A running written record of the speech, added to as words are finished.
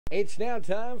It's now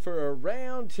time for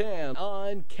Around Town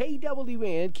on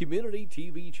KWN Community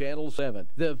TV Channel 7.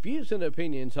 The views and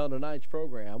opinions on tonight's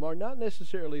program are not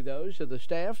necessarily those of the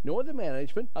staff nor the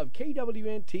management of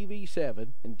KWN TV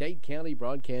 7 and Dade County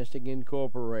Broadcasting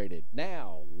Incorporated.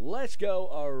 Now, let's go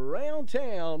Around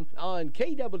Town on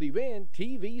KWN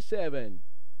TV 7.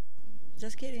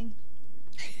 Just kidding.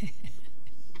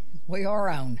 We are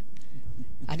on.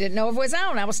 I didn't know if it was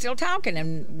on. I was still talking,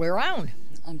 and we're on.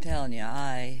 I'm telling you,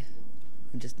 I'm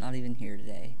just not even here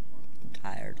today. I'm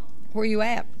tired. Where you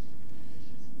at?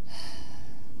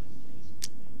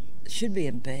 Should be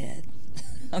in bed.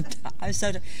 I'm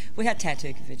so we had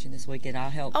tattoo convention this weekend. I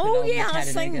helped. Oh, put on yeah, the I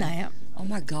seen that. Oh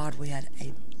my God, we had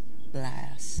a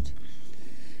blast.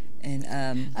 And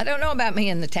I don't know about me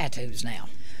and the tattoos now.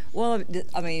 well,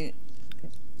 I mean,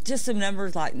 just some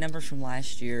numbers from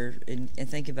last year, and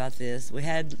think about this. We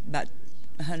had about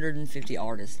 150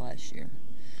 artists last year.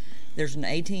 There's an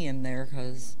ATM there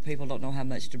because people don't know how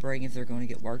much to bring if they're going to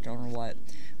get worked on or what.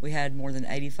 We had more than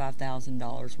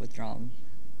 $85,000 withdrawn.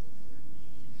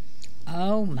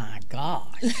 Oh, my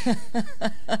gosh.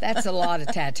 That's a lot of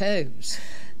tattoos.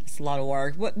 It's a lot of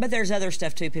work. But there's other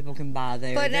stuff, too, people can buy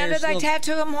there. But now do they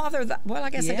tattoo them while they're... Well, I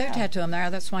guess they do Yeah. tattoo them there.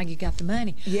 That's why you got the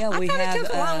money. Yeah, I we thought have, it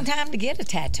took a long time to get a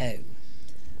tattoo.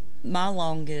 My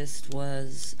longest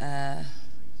was, I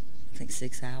think,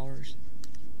 6 hours.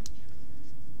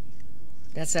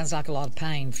 That sounds like a lot of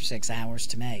pain for 6 hours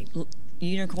to me.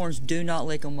 Unicorns do not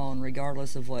lick them on,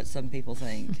 regardless of what some people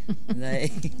think. I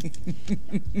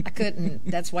couldn't.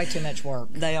 That's way too much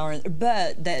work. They aren't.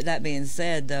 But that being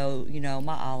said, though, you know,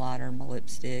 my eyeliner, my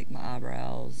lipstick, my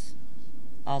eyebrows,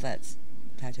 all that's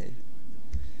tattooed.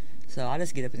 So I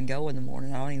just get up and go in the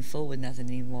morning. I don't even fool with nothing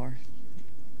anymore.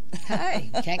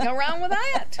 Hey, can't go wrong with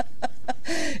that.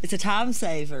 It's a time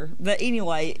saver. But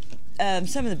anyway,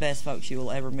 some of the best folks you will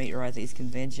ever meet are at these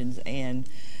conventions, and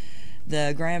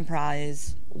the grand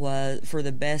prize was for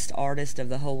the best artist of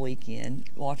the whole weekend.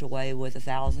 Walked away with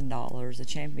 $1,000, a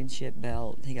championship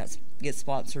belt. He gets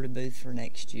sponsored a booth for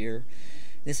next year.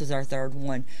 This was our third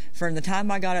one. From the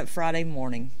time I got up Friday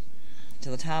morning to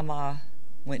the time I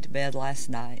went to bed last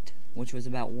night, which was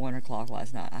about 1 o'clock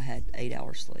last night, I had 8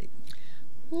 hours sleep.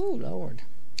 Oh, Lord.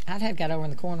 I'd have got over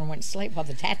in the corner and went to sleep while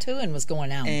the tattooing was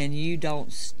going on. And you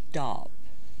don't stop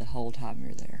the whole time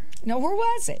you're there. No, where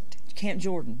was it? Camp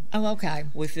Jordan. Oh, okay.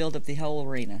 We filled up the whole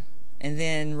arena. And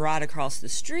then right across the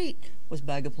street was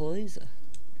Bugapalooza,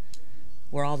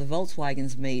 where all the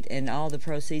Volkswagens meet, and all the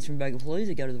proceeds from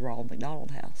Bugapalooza go to the Ronald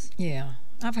McDonald House. Yeah,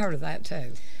 I've heard of that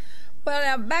too. Well,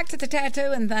 now back to the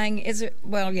tattooing thing. Is it?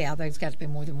 Well, yeah, there's got to be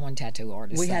more than one tattoo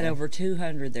artist. We had over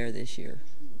 200 there this year.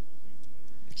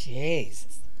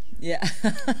 Jesus. Yeah.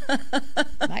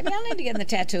 Maybe I need to get in the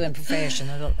tattooing profession.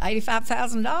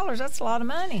 $85,000, that's a lot of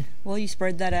money. Well, you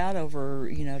spread that out over,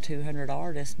 200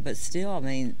 artists, but still, I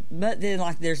mean, but then,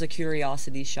 like, there's a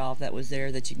curiosity shop that was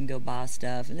there that you can go buy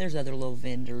stuff, and there's other little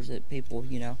vendors that people,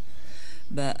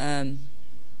 but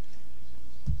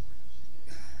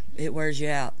it wears you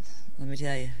out. Let me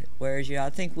tell you, it wears you out. I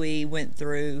think we went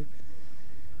through,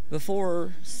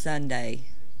 before Sunday,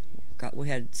 we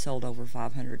had sold over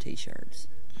 500 T-shirts.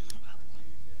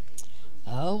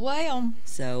 Oh, well.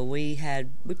 So we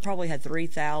probably had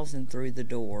 3,000 through the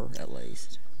door at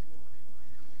least.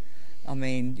 I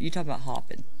mean, you talk about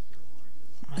hopping.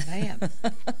 I bet.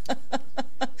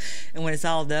 And when it's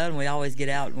all done, we always get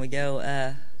out and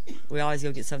we always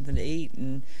go get something to eat,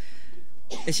 and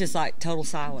it's just like total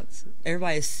silence.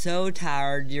 Everybody is so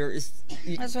tired. That's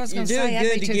what I was going you're to doing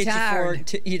say. good to get your fork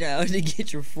to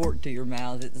get your fork to your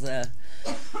mouth. It's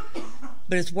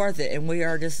but it's worth it, and we're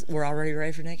already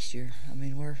ready for next year. I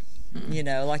mean, we're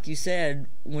like you said,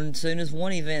 as soon as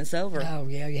one event's over, oh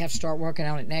yeah, you have to start working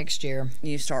on it next year.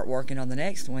 You start working on the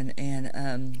next one,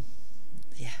 and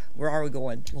yeah, where are we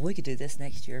going? Well, we could do this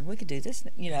next year, and we could do this,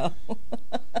 Yeah,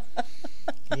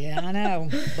 I know.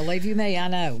 Believe you me, I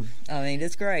know. I mean,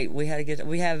 it's great. We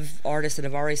have artists that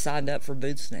have already signed up for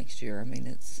booths next year. I mean,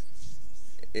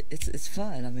 it's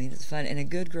fun. I mean, it's fun, and a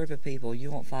good group of people.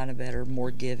 You won't find a better, more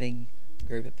giving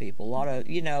group of people. A lot of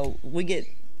we get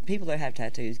people that have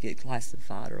tattoos get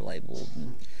classified or labeled.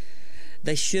 And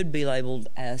they should be labeled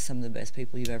as some of the best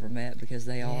people you've ever met because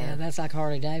they are. Yeah, that's like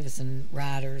Harley Davidson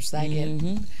riders. They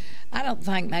get. I don't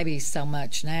think maybe so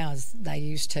much now as they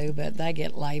used to, but they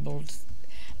get labeled,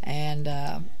 and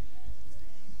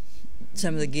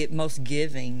some of the most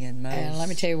giving and most. And let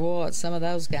me tell you what, some of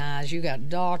those guys, you got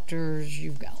doctors,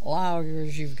 you've got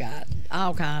lawyers, you've got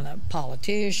all kind of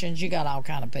politicians, you got all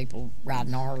kind of people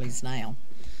riding Harleys now.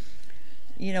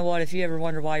 you know what? If you ever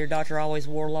wonder why your doctor always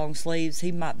wore long sleeves,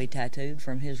 he might be tattooed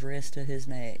from his wrist to his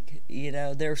neck. You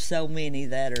know, there's so many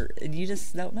that are, and you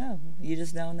just don't know. You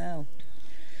just don't know.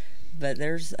 But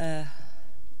there's,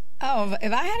 Oh,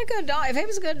 if I had a good doctor, if he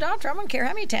was a good doctor, I wouldn't care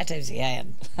how many tattoos he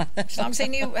had. As long as he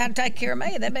knew how to take care of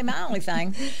me, that'd be my only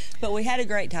thing. But we had a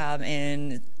great time,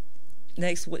 and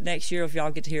next year, if y'all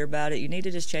get to hear about it, you need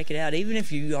to just check it out. Even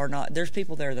if you are not, there's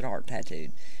people there that aren't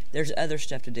tattooed. There's other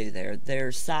stuff to do there.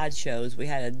 There's side shows. We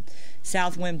had a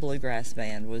Southwind Bluegrass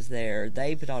Band was there.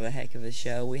 They put on a heck of a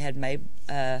show. We had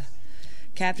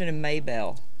Captain and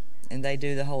Maybell, and they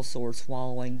do the whole sword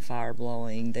swallowing, fire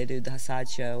blowing. They do the side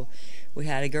show. We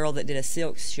had a girl that did a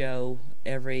silk show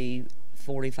every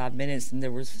 45 minutes, and there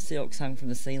was silks hung from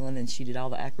the ceiling, and she did all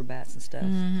the acrobats and stuff.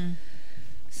 Mm-hmm.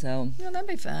 So Yeah, that'd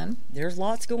be fun. there's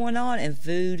lots going on, and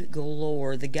food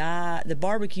galore. The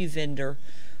barbecue vendor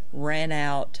ran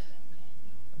out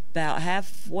about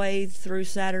halfway through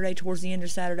Saturday, towards the end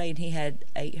of Saturday, and he had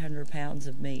 800 pounds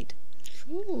of meat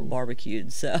Ooh.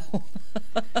 barbecued. So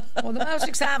Well, the most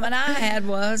excitement I had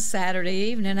was Saturday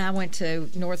evening. I went to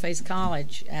Northeast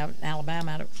College out in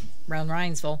Alabama, out around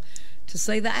Rainsville, to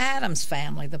see the Addams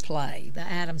Family, the play, the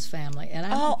Addams Family. And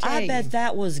I bet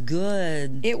that was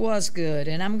good. it was good.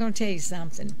 And I'm going to tell you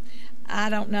something. I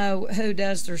don't know who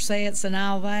does their sets and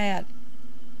all that.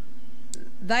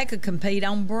 They could compete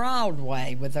on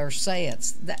Broadway with their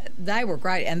sets. They were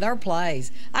great, and their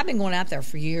plays. I've been going out there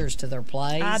for years to their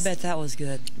plays. I bet that was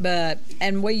good.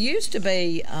 And we used to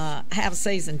be have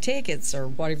season tickets, or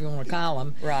whatever you want to call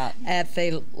them, Right. at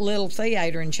the Little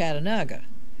Theater in Chattanooga.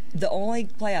 The only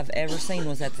play I've ever seen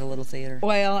was at the Little Theater.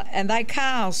 Well, and they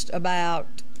cost about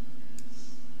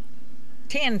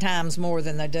 10 times more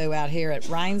than they do out here at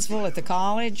Rainsville at the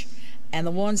college. And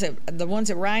the ones at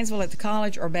Rainsville at the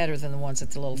college are better than the ones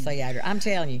at the Little Theater. I'm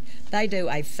telling you, they do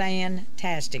a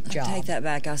fantastic job. Take that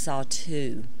back. I saw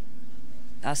two.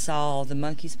 I saw The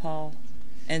Monkey's Paw,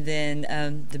 and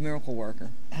then The Miracle Worker.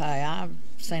 Hey, I've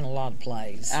seen a lot of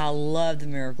plays. I love The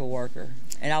Miracle Worker,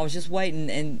 and I was just waiting,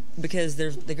 and because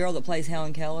there's the girl that plays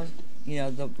Helen Keller, you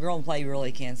know, the girl in the play you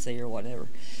really can't see or whatever,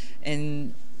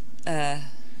 and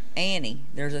Annie.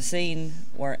 There's a scene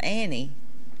where Annie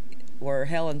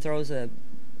throws a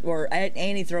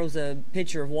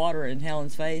pitcher of water in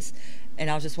Helen's face, and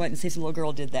I was just waiting to see if the little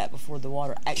girl did that before the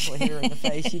water actually hit her in the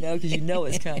face, you know, because you know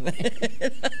it's coming.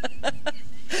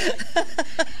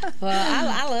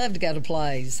 Well, I love to go to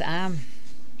plays.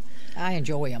 I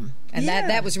enjoy them, and Yeah.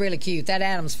 that was really cute. That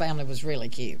Addams Family was really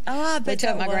cute. Oh, I bet We took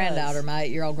that my was. granddaughter, my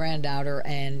 8-year-old granddaughter,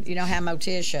 and you know how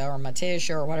Morticia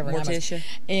or whatever her name is, Morticia.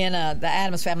 in the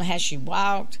Addams Family, how she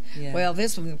walked. Yeah. Well,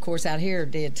 this one, of course, out here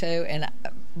did too, and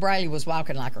Braylee was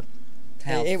walking like her.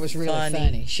 How It was really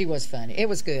funny. She was funny. It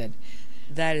was good.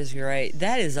 That is great.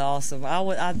 That is awesome.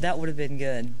 That would have been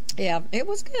good. Yeah, it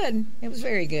was good. It was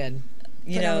very good.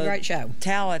 You Put on know, a great show.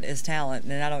 Talent is talent,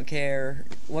 and I don't care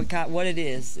what it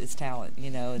is. It's talent,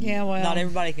 you know. And Yeah, well- not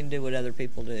everybody can do what other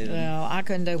people do. Well, I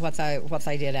couldn't do what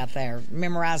they did out there.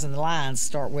 Memorizing the lines to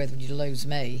start with, you lose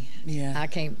me. Yeah. I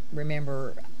can't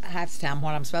remember half the time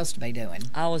what I'm supposed to be doing.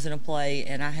 I was in a play,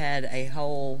 and I had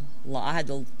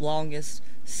the longest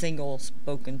single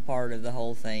spoken part of the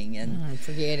whole thing, and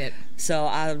Forget it. so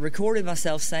I recorded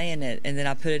myself saying it, and then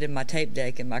I put it in my tape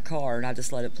deck in my car, and I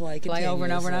just let it play. Play over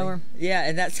and over and continuously. over? Yeah,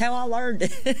 and that's how I learned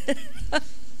it.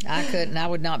 I couldn't. I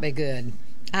would not be good.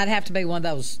 I'd have to be one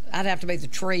of those. I'd have to be the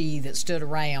tree that stood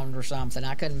around or something.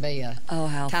 I couldn't be a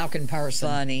How talking person.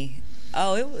 funny!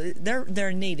 Oh,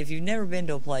 they're neat. If you've never been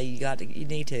to a play, you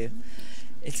need to.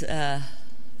 It's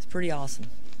pretty awesome.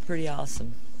 Pretty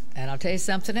awesome. And I'll tell you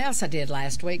something else I did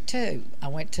last week too. I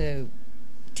went to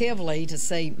Tivoli to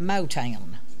see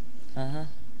Motown.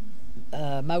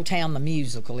 Motown the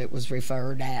musical, it was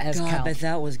referred as. God, I called. bet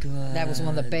that was good. That was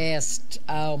one of the best.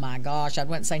 Oh my gosh! I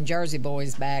went and seen Jersey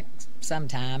Boys back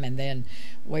sometime, and then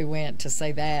we went to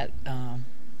see that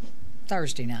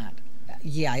Thursday night.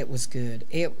 Yeah, it was good.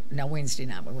 Wednesday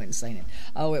night we went and seen it.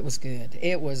 Oh, it was good.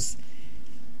 It was.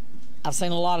 I've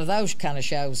seen a lot of those kind of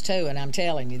shows too, and I'm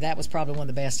telling you, that was probably one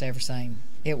of the best I ever seen.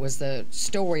 It was the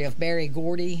story of Berry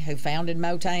Gordy, who founded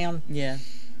Motown. Yeah.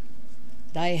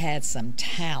 They had some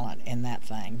talent in that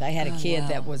thing. They had a kid wow.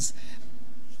 that was,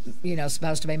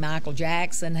 supposed to be Michael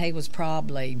Jackson. He was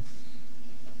probably,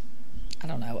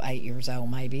 8 years old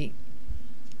maybe.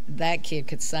 That kid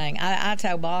could sing. I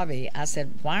told Bobby, I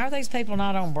said, why are these people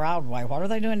not on Broadway? What are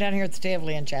they doing down here at the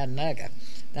Tivoli in Chattanooga?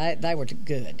 They were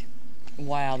good.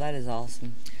 Wow, that is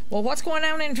awesome. Well, what's going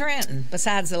on in Trenton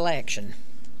besides the election?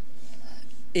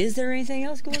 Is there anything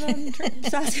else going on in Trenton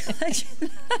besides the election?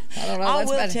 I don't know. I That's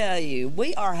will about- tell you,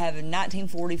 we are having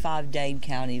 1945 Dane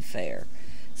County Fair.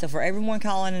 So for everyone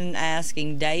calling and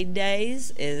asking, Dade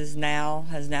Days has now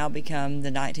become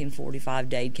the 1945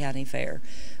 Dade County Fair.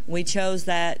 We chose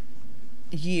that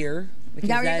year.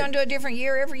 Now, are you going to do a different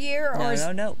year every year? Or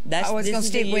No. This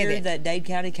is the year that Dade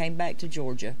County came back to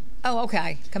Georgia. Oh,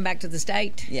 okay. Come back to the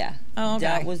state? Yeah. Oh, okay.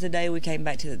 That was the day we came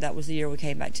back to that was the year we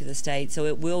came back to the state. So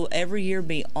it will every year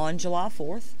be on July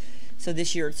 4th. So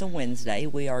this year it's a Wednesday.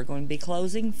 We are going to be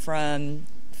closing from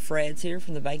Fred's here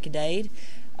from the Bank of Dade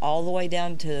all the way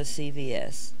down to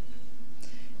CVS.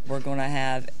 We're going to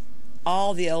have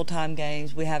all the old-time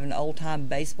games. We have an old-time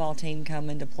baseball team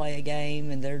coming to play a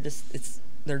game, and they're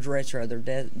retro.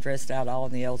 They're dressed out all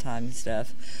in the old-time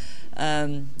stuff.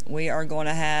 We are going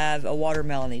to have a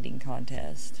watermelon eating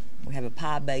contest. We have a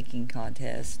pie baking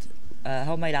contest, a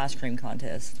homemade ice cream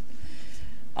contest,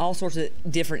 all sorts of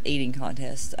different eating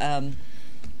contests.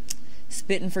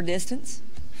 Spitting for distance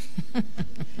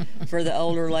for the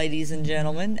older ladies and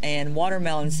gentlemen, and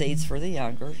watermelon seeds for the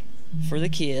younger. For the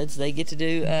kids, they get to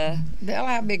do they'll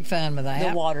have big fun with that.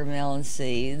 The watermelon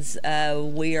seeds.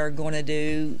 We are going to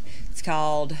do, it's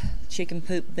called chicken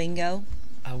poop bingo.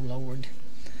 Oh, Lord.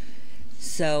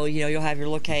 So, you'll have your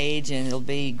little cage, and it'll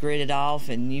be gridded off,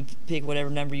 and you pick whatever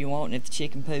number you want, and if the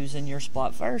chicken poo's in your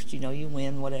spot first, you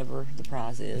win whatever the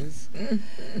prize is.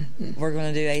 We're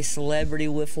going to do a celebrity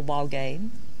wiffle ball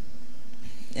game,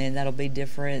 and that'll be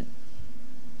different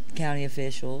county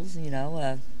officials,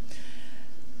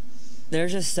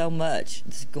 There's just so much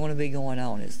that's going to be going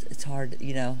on. It's hard,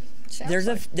 There's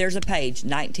a page,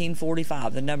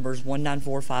 1945. The number's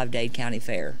 1945 Dade County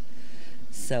Fair.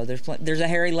 So there's a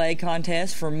hairy leg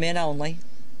contest for men only.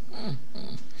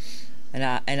 And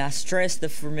I stress the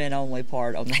for men only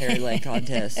part on the hairy leg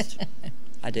contest.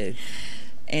 I do.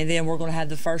 And then we're going to have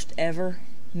the first ever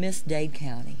Miss Dade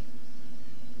County.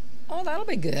 Oh, that'll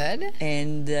be good.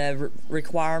 And the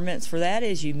requirements for that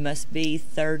is you must be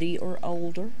 30 or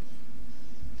older.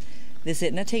 This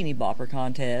isn't a teeny bopper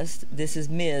contest. This is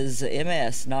Ms.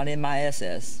 MS, not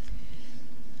MISS.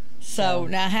 So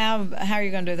now how are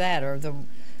you going to do that?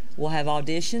 We'll have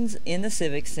auditions in the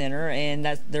Civic Center, and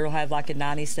they'll have like a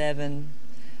 97.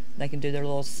 They can do their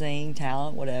little sing,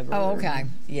 talent, whatever. Oh, okay.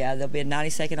 Yeah, there'll be a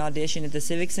 90-second audition at the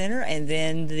Civic Center, and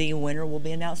then the winner will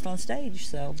be announced on stage.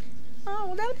 So. Oh,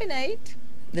 well, that'll be neat.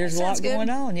 There's a lot going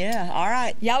on. Yeah. All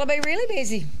right. Y'all will be really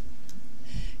busy.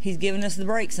 He's giving us the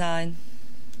break sign.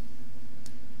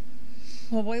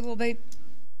 Well, we will be.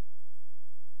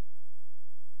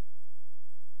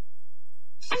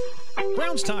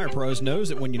 Brown's Tire Pros knows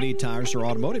that when you need tires for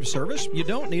automotive service, you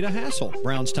don't need a hassle.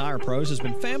 Brown's Tire Pros has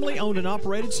been family owned and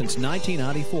operated since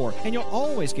 1994, and you'll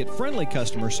always get friendly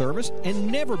customer service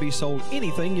and never be sold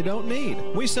anything you don't need.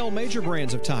 We sell major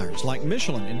brands of tires like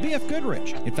Michelin and BF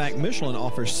Goodrich. In fact, Michelin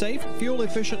offers safe,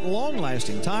 fuel-efficient,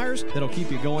 long-lasting tires that'll keep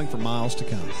you going for miles to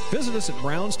come. Visit us at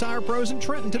Brown's Tire Pros in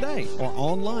Trenton today or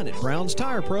online at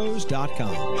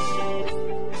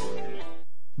brownstirepros.com.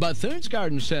 Bethune's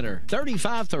Garden Center,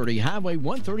 3530 Highway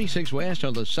 136 West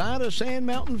on the side of Sand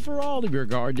Mountain for all of your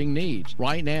gardening needs.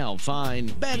 Right now,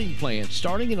 find bedding plants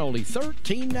starting at only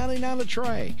 $13.99 a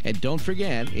tray. And don't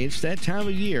forget, it's that time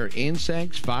of year.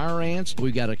 Insects, fire ants,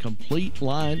 we've got a complete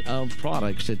line of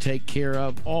products to take care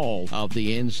of all of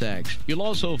the insects. You'll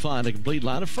also find a complete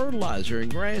line of fertilizer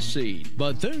and grass seed.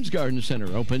 Bethune's Garden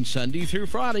Center, open Sunday through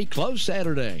Friday, closed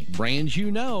Saturday. Brands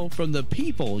you know from the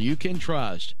people you can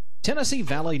trust. Tennessee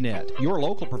Valley Net, your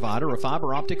local provider of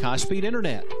fiber optic high-speed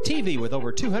internet, TV with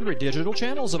over 200 digital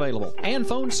channels available, and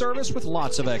phone service with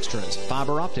lots of extras.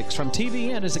 Fiber optics from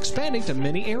TVN is expanding to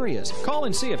many areas. Call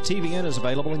and see if TVN is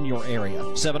available in your area.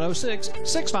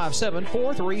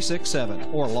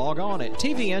 706-657-4367 or log on at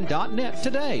tvn.net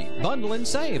today. Bundle and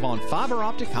save on fiber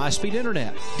optic high-speed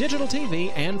internet, digital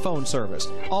TV, and phone service,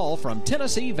 all from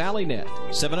Tennessee Valley Net.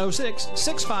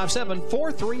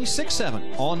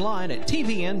 706-657-4367. Online at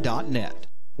tvn.net.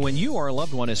 When you or a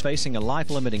loved one is facing a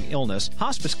life-limiting illness,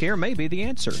 hospice care may be the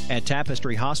answer. At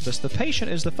Tapestry Hospice, the patient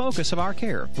is the focus of our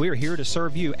care. We are here to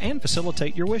serve you and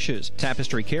facilitate your wishes.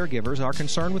 Tapestry caregivers are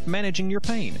concerned with managing your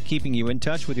pain, keeping you in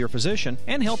touch with your physician,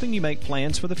 and helping you make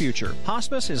plans for the future.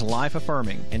 Hospice is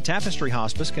life-affirming, and Tapestry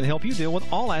Hospice can help you deal with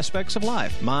all aspects of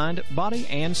life, mind, body,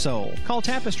 and soul. Call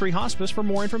Tapestry Hospice for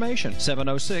more information.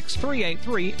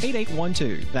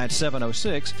 706-383-8812. That's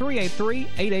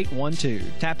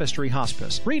 706-383-8812. Tapestry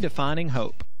Hospice. Redefining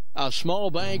hope. A small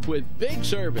bank with big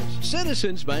service.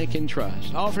 Citizens Bank and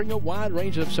Trust, offering a wide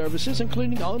range of services,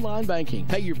 including online banking.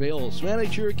 Pay your bills,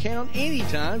 manage your account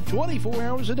anytime, 24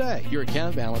 hours a day. Your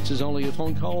account balance is only a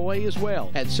phone call away as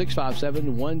well at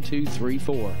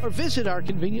 657-1234. Or visit our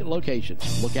convenient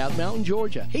locations. Lookout Mountain,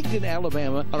 Georgia, Higdon,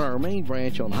 Alabama, on our main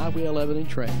branch on Highway 11 in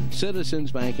Trenton.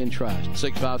 Citizens Bank and Trust,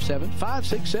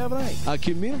 657-5678. A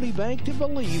community bank that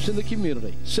believes in the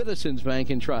community. Citizens Bank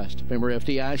and Trust. Member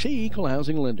FDIC, Equal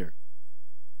Housing Lender.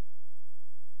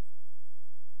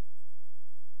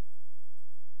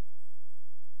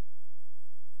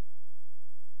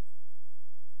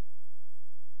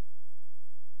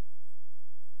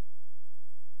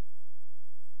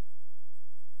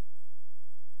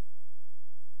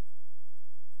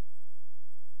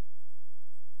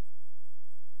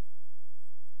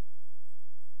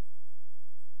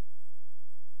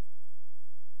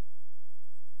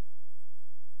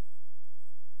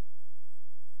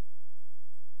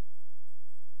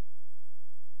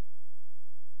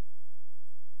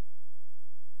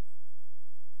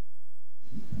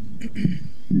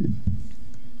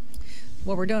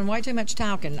 Well, we're doing way too much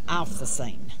talking off the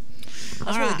scene.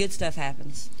 That's where the good stuff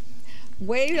happens.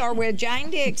 We are with Jane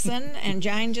Dixon, and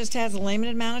Jane just has a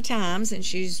limited amount of time since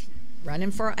she's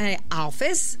running for an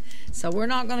office. So we're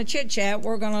not going to chit-chat.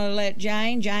 We're going to let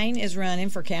Jane. Jane is running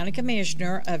for County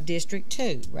Commissioner of District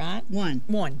 2, right? One.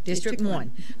 District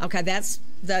 1. Okay, that's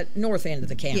the north end of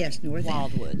the county. Yes, north end.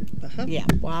 Wildwood. Yeah,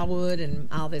 Wildwood and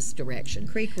all this direction.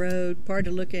 Creek Road, part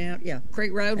of Lookout, yeah.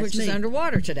 Creek Road, That's which is me.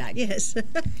 underwater today. Yes.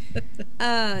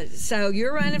 So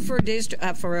you're running for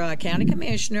county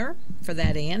commissioner for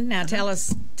that end. Now tell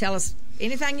us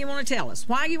anything you want to tell us.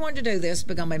 Why you want to do this is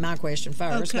going to be my question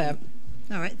first. Okay.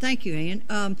 All right. Thank you, Ann.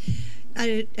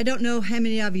 I don't know how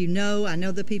many of you know. I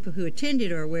know the people who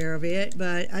attended are aware of it,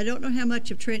 but I don't know how much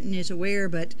of Trenton is aware.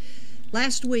 But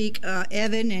last week,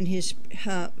 Evan and his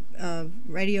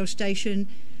radio station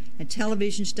and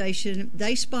television station,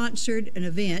 they sponsored an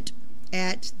event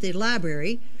at the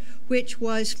library, which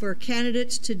was for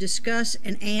candidates to discuss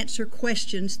and answer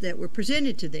questions that were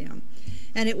presented to them.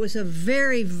 And it was a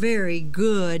very, very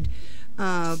good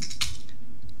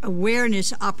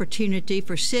awareness opportunity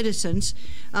for citizens.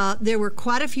 There were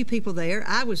quite a few people there.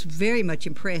 I was very much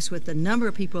impressed with the number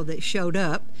of people that showed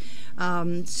up.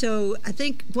 So I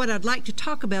think what I'd like to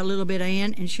talk about a little bit,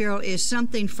 Ann and Cheryl, is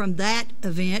something from that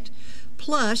event.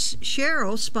 Plus,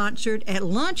 Cheryl sponsored at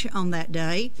lunch on that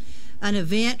day an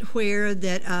event where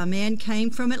that a man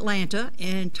came from Atlanta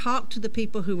and talked to the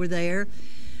people who were there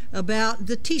about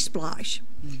the T-Splash.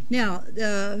 Now,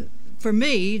 for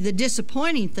me, the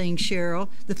disappointing thing, Cheryl,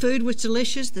 the food was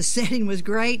delicious, the setting was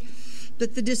great,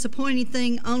 but the disappointing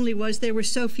thing only was there were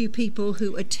so few people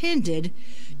who attended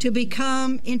to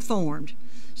become informed.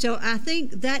 So I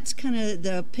think that's kind of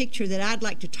the picture that I'd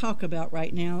like to talk about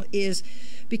right now, is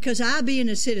because I, being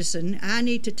a citizen, I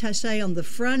need to say on the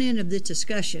front end of this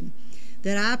discussion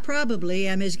that I probably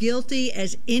am as guilty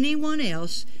as anyone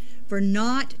else for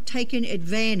not taking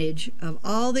advantage of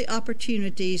all the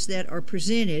opportunities that are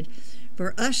presented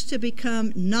for us to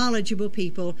become knowledgeable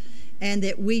people, and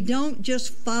that we don't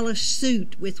just follow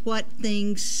suit with what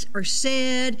things are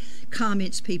said,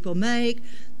 comments people make,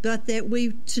 but that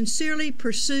we sincerely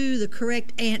pursue the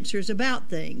correct answers about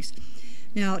things.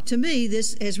 Now, to me,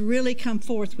 this has really come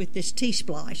forth with this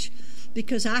T-Splash,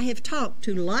 because I have talked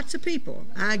to lots of people.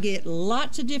 I get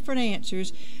lots of different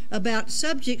answers about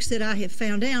subjects that I have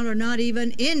found out are not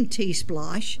even in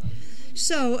T-Splash.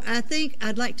 So I think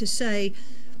I'd like to say,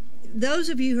 those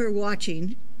of you who are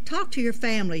watching, talk to your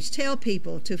families, tell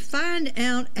people to find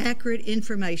out accurate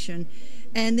information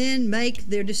and then make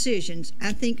their decisions.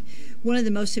 I think one of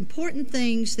the most important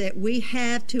things that we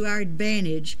have to our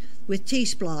advantage with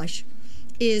T-Splash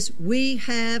is we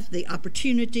have the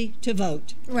opportunity to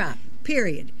vote. Right.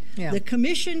 Period. Yeah. The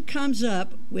commission comes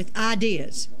up with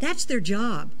ideas. That's their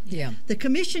job. Yeah. The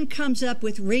commission comes up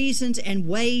with reasons and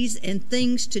ways and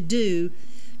things to do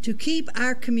to keep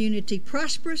our community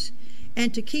prosperous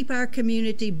and to keep our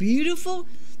community beautiful,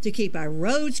 to keep our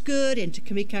roads good, and to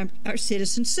keep our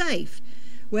citizens safe.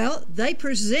 Well, they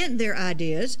present their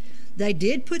ideas. They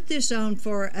did put this on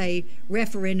for a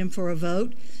referendum for a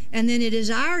vote, and then it is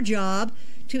our job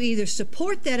to either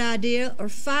support that idea or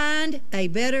find a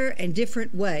better and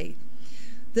different way.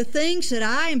 The things that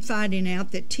I am finding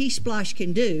out that T-Splash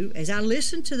can do, as I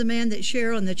listened to the man that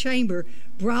Cheryl in the chamber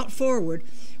brought forward,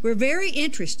 were very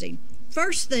interesting.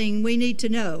 First thing we need to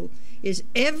know is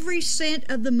every cent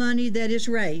of the money that is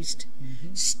raised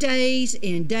stays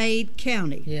in Dade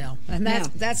County. Yeah, and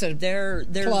that's a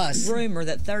There's plus. rumor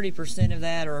that 30% of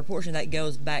that or a portion of that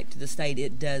goes back to the state.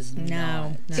 It does not.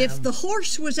 No. If the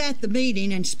horse was at the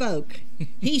meeting and spoke,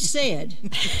 he said,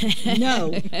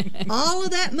 no, all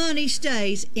of that money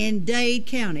stays in Dade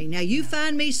County. Now, you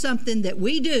find me something that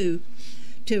we do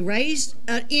to raise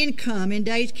an income in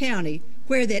Dade County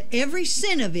where that every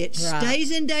cent of it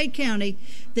stays in Dade County,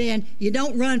 then you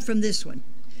don't run from this one.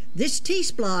 This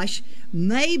T-Splosh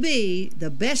may be the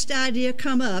best idea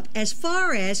come up as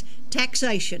far as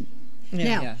taxation.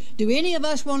 Now, do any of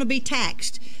us want to be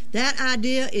taxed? That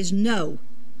idea is no.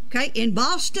 Okay, in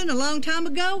Boston a long time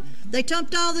ago, they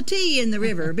dumped all the tea in the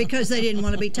river because they didn't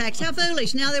want to be taxed. How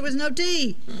foolish. Now there was no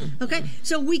tea. Okay,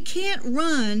 so we can't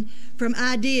run from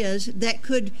ideas that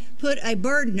could put a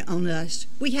burden on us.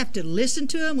 We have to listen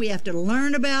to them, we have to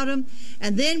learn about them,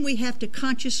 and then we have to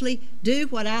consciously do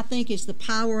what I think is the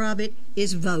power of it,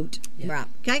 is vote. Right.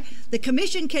 Okay? The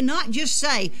commission cannot just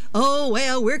say, oh,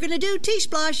 well, we're going to do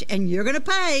T-Splosh and you're going to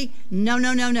pay. No,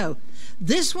 no, no, no.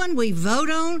 This one we vote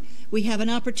on, we have an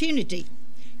opportunity.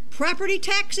 Property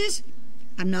taxes,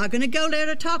 I'm not going to go there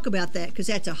to talk about that because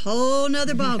that's a whole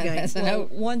nother ballgame. Well,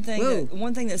 one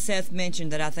thing that Seth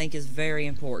mentioned that I think is very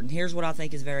important. Here's what I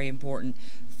think is very important.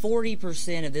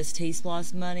 40% of this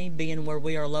T-Splosh money, being where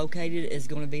we are located, is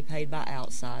going to be paid by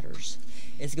outsiders.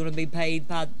 It's going to be paid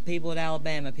by people in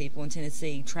Alabama, people in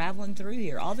Tennessee, traveling through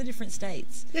here, all the different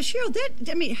states. Now,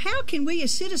 Cheryl, how can we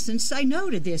as citizens say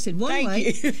no to this in one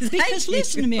way? Because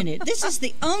listen a minute, this is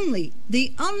the only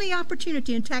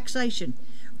opportunity in taxation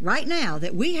right now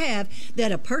that we have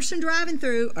that a person driving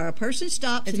through or a person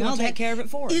stops It's and all going to that take care of it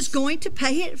for us. is going to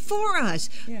pay it for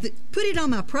us. Yeah. Put it on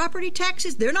my property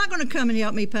taxes. They're not going to come and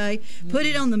help me pay. Put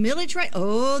it on the millage rate.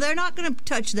 Oh, they're not going to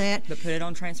touch that. But put it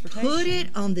on transportation. Put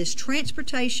it on this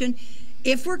transportation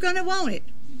if we're going to want it.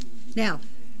 Now,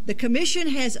 the commission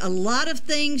has a lot of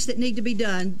things that need to be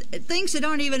done, things that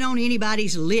aren't even on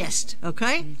anybody's list,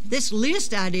 okay? This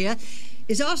list idea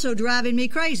is also driving me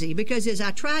crazy because as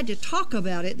I tried to talk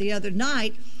about it the other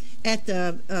night at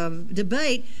the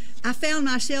debate, I found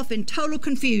myself in total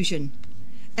confusion.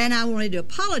 And I wanted to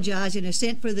apologize in a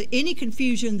sense for any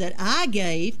confusion that I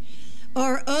gave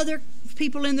or other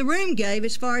people in the room gave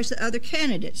as far as the other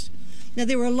candidates. Now,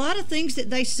 there were a lot of things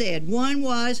that they said. One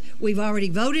was, we've already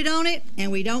voted on it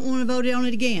and we don't want to vote on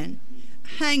it again.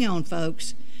 Hang on,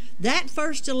 folks. That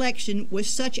first election was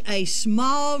such a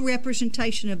small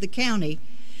representation of the county.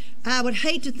 I would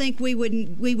hate to think we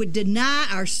would deny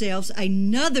ourselves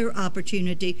another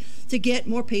opportunity to get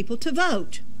more people to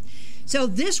vote. So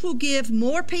this will give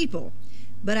more people,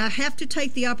 but I have to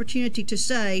take the opportunity to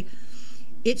say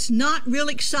it's not real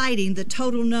exciting, the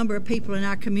total number of people in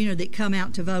our community that come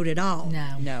out to vote at all.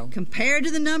 No. Compared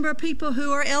to the number of people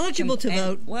who are eligible to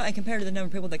vote. Well, and compared to the number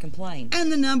of people that complain.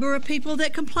 And the number of people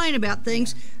that complain about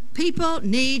things. People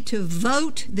need to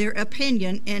vote their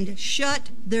opinion and shut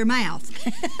their mouth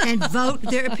and vote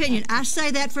their opinion. I say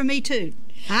that for me too.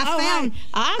 I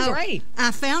agree.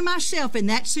 I found myself in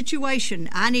that situation.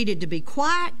 I needed to be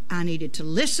quiet, I needed to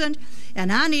listen,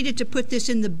 and I needed to put this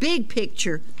in the big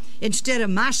picture instead of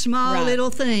my small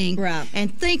little thing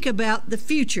and think about the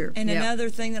future. And another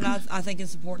thing that I think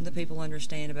is important that people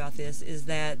understand about this is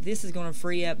that this is going to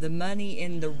free up the money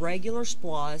in the regular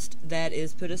SPLOST that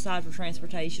is put aside for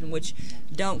transportation, which,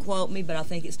 don't quote me, but I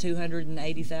think it's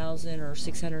 $280,000 or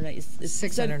 $680,000.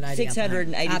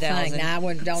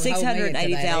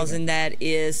 $680,000 that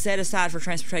is set aside for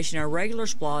transportation in our regular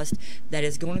SPLOST that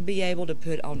is going to be able to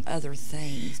put on other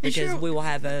things because we will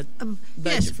have a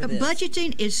budget for this.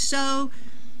 Budgeting is so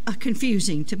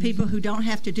confusing to people who don't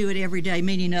have to do it every day,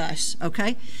 meaning us,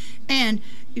 okay? And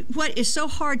what is so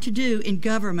hard to do in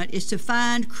government is to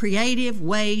find creative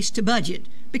ways to budget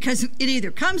because it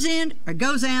either comes in or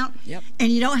goes out,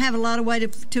 and you don't have a lot of way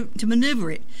to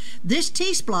maneuver it. This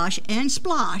T-Splosh and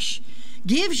Splosh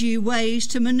gives you ways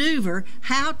to maneuver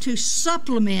how to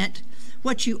supplement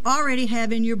what you already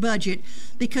have in your budget,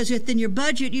 because within your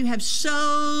budget you have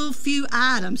so few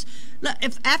items. Look,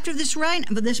 if after this rain,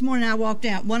 but this morning I walked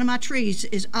out, one of my trees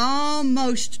is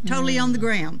almost totally on the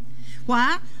ground.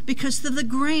 Why? Because of the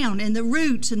ground and the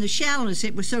roots and the shallowness.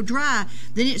 It was so dry,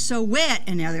 then it's so wet,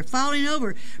 and now they're falling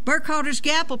over. Burkhalter's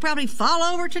Gap will probably fall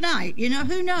over tonight. You know,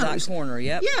 who knows? That corner,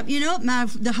 yep. Yep, you know,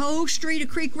 the whole street of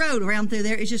Creek Road around through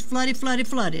there is just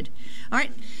flooded. All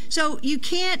right, so you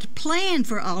can't plan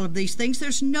for all of these things.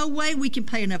 There's no way we can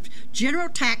pay enough general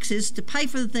taxes to pay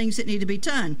for the things that need to be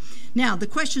done. Now, the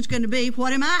question's going to be,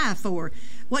 what am I for?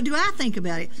 What do I think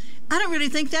about it? I don't really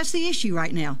think that's the issue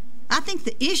right now. I think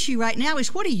the issue right now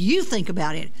is, what do you think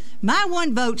about it? My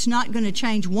one vote's not going to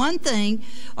change one thing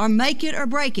or make it or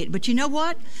break it. But you know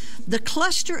what? The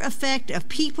cluster effect of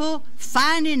people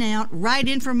finding out right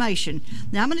information.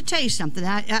 Now, I'm going to tell you something.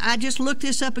 I just looked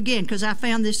this up again because I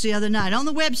found this the other night. On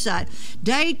the website,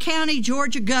 Dade County,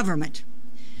 Georgia Government,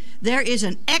 there is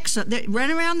an excellent, right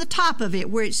around the top of it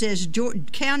where it says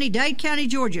Dade County,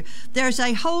 Georgia, there's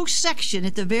a whole section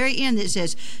at the very end that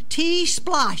says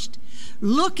T-Splosh.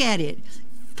 Look at it.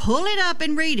 Pull it up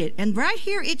and read it. And right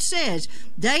here it says,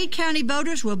 Dade County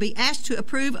voters will be asked to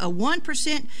approve a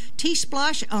 1%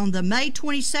 T-Splosh on the May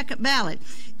 22nd ballot.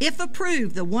 If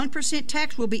approved, the 1%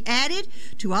 tax will be added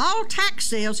to all tax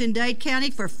sales in Dade County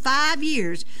for 5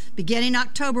 years, beginning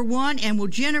October 1, and will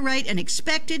generate an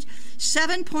expected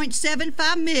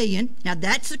 $7.75 million. Now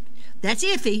that's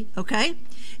iffy, okay?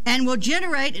 And will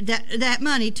generate that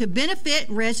money to benefit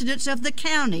residents of the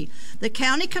county. The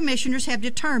county commissioners have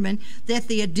determined that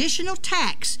the additional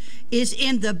tax is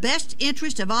in the best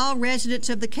interest of all residents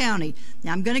of the county.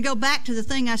 Now, I'm going to go back to the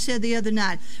thing I said the other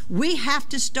night. We have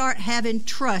to start having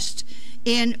trust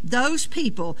in those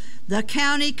people. The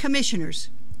county commissioners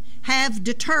have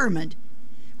determined.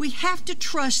 We have to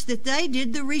trust that they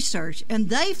did the research and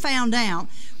they found out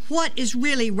what is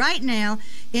really right now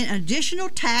in additional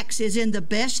tax is in the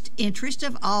best interest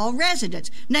of all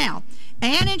residents. Now,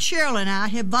 Ann and Cheryl and I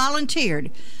have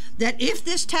volunteered that if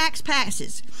this tax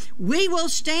passes, we will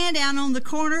stand down on the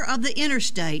corner of the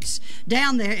interstates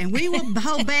down there and we will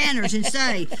hold banners and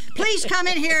say, please come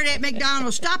in here at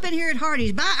McDonald's, stop in here at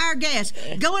Hardee's, buy our gas,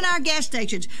 go in our gas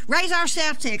stations, raise our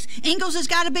sales tax. Ingalls has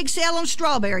got a big sale on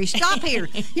strawberries. Stop here.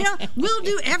 You know, we'll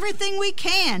do everything we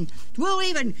can. We'll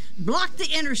even block the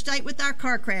interstate with our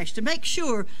car crash to make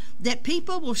sure that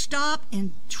people will stop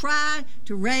and try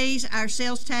to raise our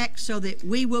sales tax so that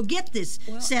we will get this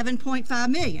 $7.5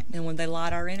 million. And when they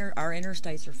light our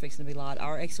interstates are fixing to be lit,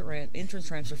 our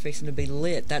entrance ramps are fixing to be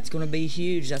lit. That's going to be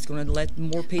huge. That's going to let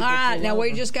more people. All right, now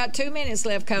we just got 2 minutes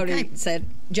left. Cody said,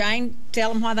 Jane,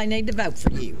 tell them why they need to vote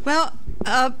for you. Well,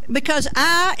 because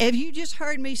if you just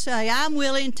heard me say, I'm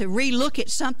willing to relook at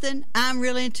something. I'm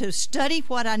willing to study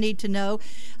what I need to know.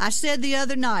 I said the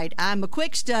other night, I'm a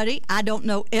quick study. I don't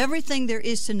know everything there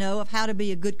is to know of how to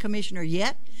be a good commissioner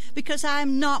yet, because I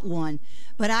am not one.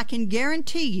 But I can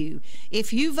guarantee you,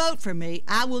 if you vote for me,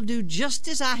 I will do just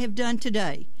as I have done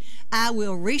today. I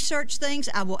will research things.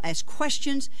 I will ask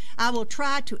questions. I will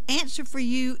try to answer for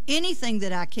you anything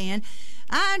that I can.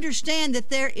 I understand that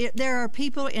there are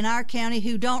people in our county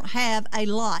who don't have a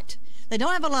lot. They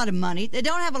don't have a lot of money. They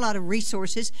don't have a lot of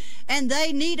resources, and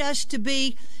they need us to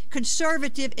be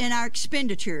conservative in our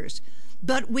expenditures.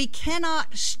 But we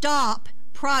cannot stop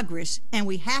progress, and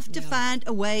we have to find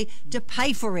a way to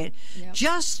pay for it.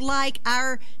 Just like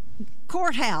our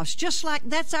courthouse, just like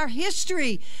that's our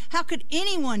history. How could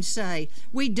anyone say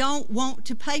we don't want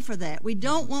to pay for that? We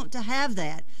don't want to have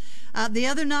that. The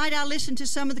other night I listened to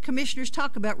some of the commissioners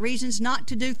talk about reasons not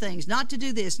to do things, not to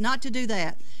do this, not to do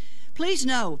that. Please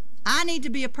know, I need to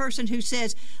be a person who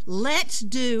says, let's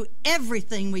do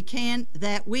everything we can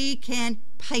that we can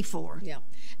pay for. Yeah.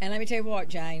 And let me tell you what,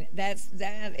 Jane, that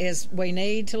is, we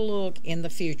need to look in the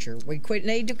future. We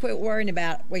need to quit worrying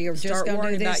about, well, you're just going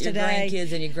to do this today. Start worrying about your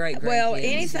grandkids and your great-grandkids. Well,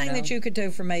 anything that you could do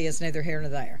for me is neither here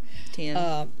nor there.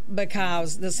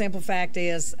 Because the simple fact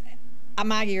is,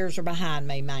 my years are behind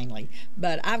me mainly,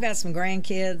 but I've got some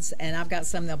grandkids and I've got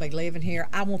some that'll be living here.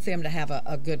 I want them to have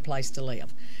a good place to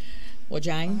live. Well,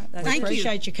 Jane, I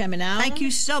appreciate you coming out. Thank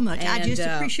you so much. I just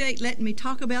appreciate letting me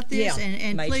talk about this. Yeah.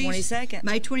 And May please, 22nd.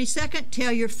 May 22nd,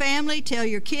 tell your family, tell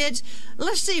your kids.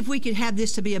 Let's see if we could have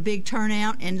this to be a big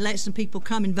turnout and let some people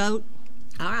come and vote.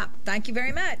 All right. Thank you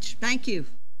very much. Thank you.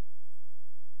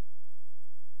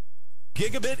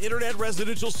 Gigabit Internet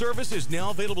residential service is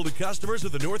now available to customers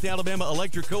of the North Alabama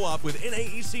Electric Co-op with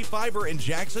NAEC Fiber in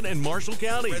Jackson and Marshall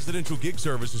County. Residential gig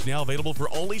service is now available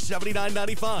for only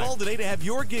 $79.95. Call today to have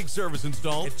your gig service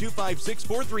installed at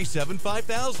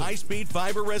 256-437-5000. High-speed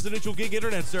fiber residential gig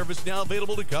internet service now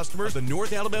available to customers of the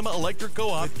North Alabama Electric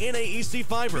Co-op with NAEC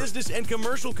Fiber. Business and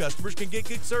commercial customers can get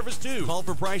gig service too. Call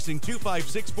for pricing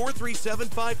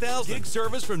 256-437-5000. Gig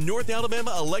service from North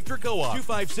Alabama Electric Co-op.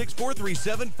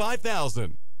 256-437-5000.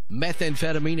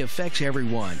 Methamphetamine affects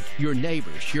everyone, your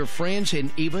neighbors, your friends,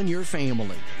 and even your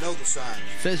family. Know the signs.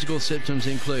 Physical symptoms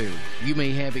include you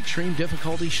may have extreme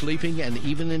difficulty sleeping and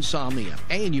even insomnia,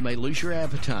 and you may lose your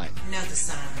appetite. Know the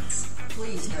signs.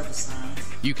 Please know the signs.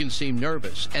 You can seem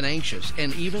nervous and anxious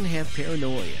and even have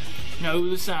paranoia. Know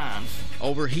the signs.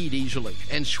 Overheat easily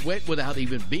and sweat without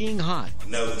even being hot.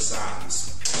 Know the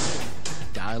signs.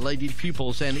 Dilated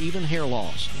pupils and even hair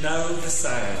loss. Know the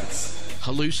signs.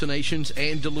 hallucinations,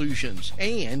 and delusions.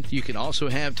 And you can also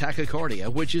have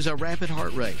tachycardia, which is a rapid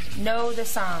heart rate. Know the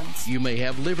signs. You may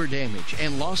have liver damage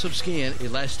and loss of skin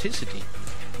elasticity.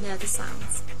 Know the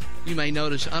signs. You may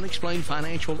notice unexplained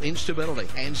financial instability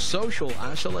and social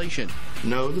isolation.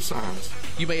 Know the signs.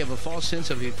 You may have a false sense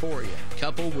of euphoria,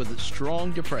 coupled with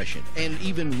strong depression and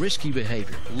even risky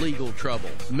behavior, legal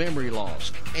trouble, memory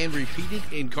loss, and repeated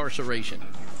incarceration.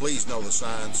 Please know the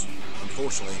signs.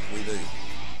 Unfortunately, we do.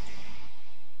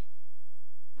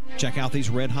 Check out these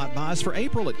red-hot buys for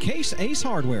April at Case Ace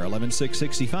Hardware,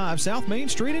 11665 South Main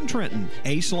Street in Trenton.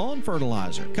 Ace Lawn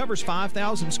Fertilizer covers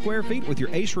 5,000 square feet with your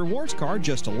Ace Rewards card,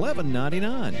 just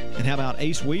 $11.99. And how about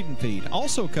Ace Weed and Feed?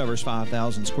 Also covers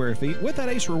 5,000 square feet with that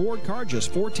Ace Reward card,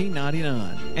 just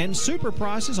 $14.99. And super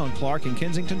prices on Clark and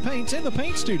Kensington paints in the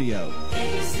Paint Studio.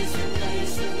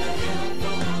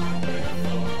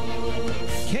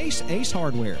 Case Ace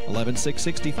Hardware,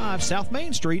 11665 South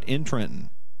Main Street in Trenton.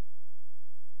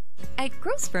 At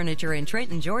Gross Furniture in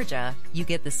Trenton, Georgia, you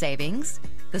get the savings,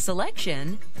 the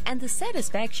selection, and the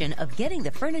satisfaction of getting the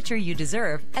furniture you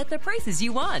deserve at the prices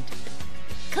you want.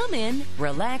 Come in,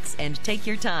 relax, and take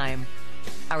your time.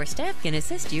 Our staff can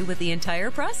assist you with the entire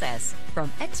process,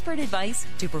 from expert advice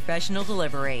to professional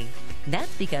delivery.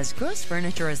 That's because Gross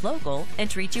Furniture is local and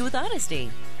treats you with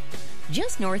honesty.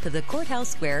 Just north of the Courthouse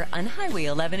Square on Highway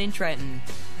 11 in Trenton.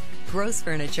 Gross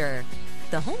Furniture,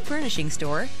 the home furnishing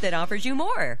store that offers you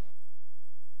more.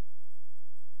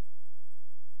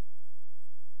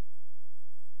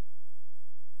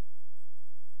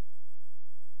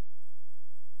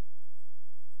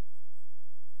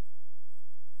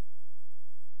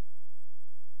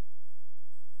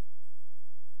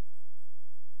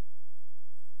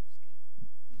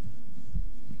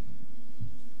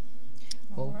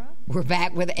 We're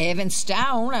back with Evan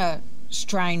Stone, a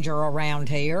stranger around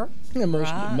here. Yeah,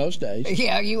 most days.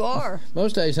 Yeah, you are.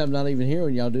 Most days I'm not even here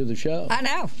when y'all do the show. I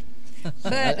know.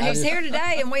 But he's here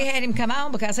today, and we had him come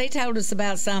on because he told us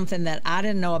about something that I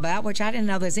didn't know about, which I didn't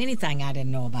know there's anything I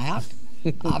didn't know about.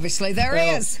 Obviously, there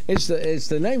is. It's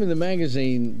the name of the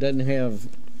magazine doesn't have,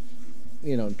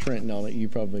 Trenton on it.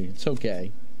 It's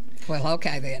okay. Well,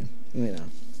 okay then.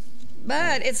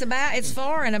 But it's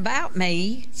for and about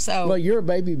me. So. Well, you're a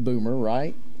baby boomer,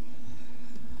 right?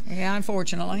 Yeah,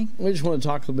 unfortunately. We just want to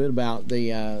talk a little bit about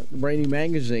the brand new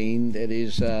magazine that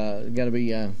is going to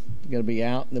be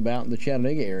out and about in the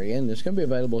Chattanooga area, and it's going to be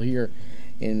available here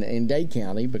in Dade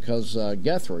County because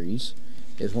Guthrie's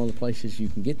is one of the places you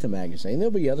can get the magazine.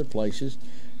 There'll be other places,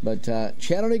 but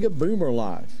Chattanooga Boomer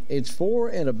Life. It's for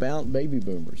and about baby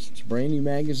boomers. It's a brand new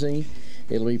magazine.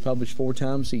 It'll be published 4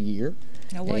 times a year.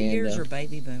 Now, what years are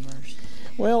baby boomers?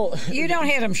 Well, you don't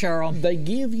hit them, Cheryl. They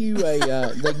give you a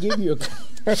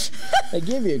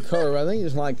curve. I think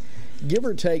it's like give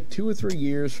or take 2 or 3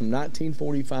 years from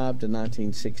 1945 to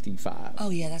 1965. Oh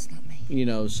yeah, that's not me.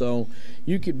 So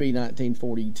you could be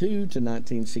 1942 to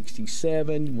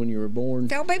 1967 when you were born.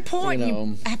 Don't be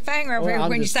pointing a finger over here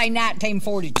when you say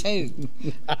 1942.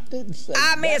 I didn't say.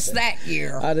 I missed that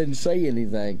year. I didn't say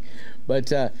anything.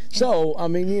 But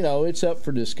it's up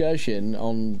for discussion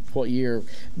on what year.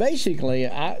 Basically,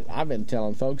 I've been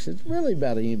telling folks it's really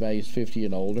about anybody who's 50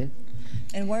 and older.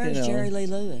 And where is Jerry Lee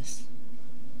Lewis?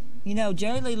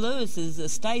 Jerry Lee Lewis is a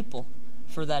staple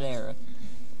for that era.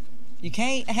 You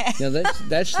can't have. Now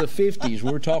that's the 50s.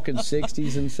 We're talking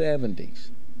 60s and 70s.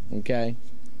 Okay.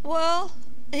 Well,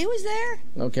 he was there.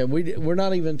 Okay, we're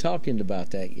not even talking about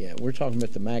that yet. We're talking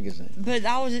about the magazine. But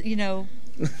I was,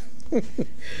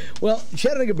 Well,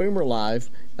 Chattanooga Boomer Live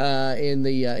in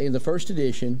the first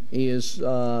edition is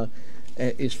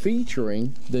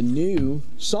featuring the new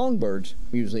Songbirds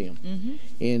Museum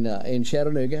in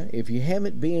Chattanooga. If you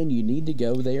haven't been, you need to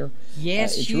go there.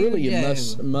 Yes, it's you really do.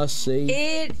 a must see.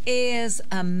 It is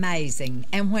amazing.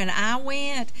 And when I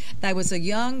went, there was a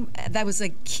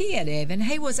kid, Evan.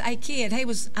 He was a kid. He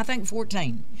was, I think,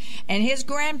 14. And his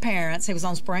grandparents, he was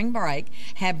on spring break,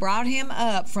 had brought him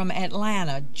up from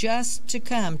Atlanta just to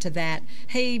come to that.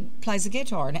 He plays the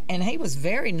guitar, and he was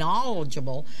very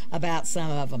knowledgeable about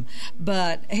some of them.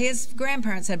 But his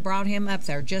grandparents had brought him up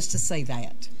there just to see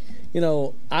that.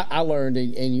 I learned,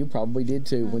 and you probably did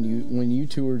too, when you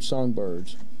toured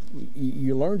Songbirds,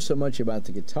 you learned so much about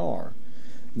the guitar.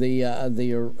 The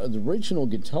original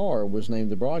guitar was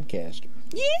named the Broadcaster.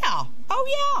 Yeah. Oh,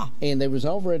 yeah. And there was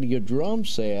already a drum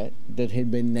set that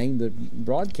had been named the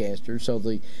Broadcaster. So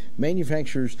the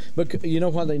manufacturers, but you know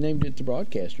why they named it the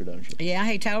Broadcaster, don't you? Yeah,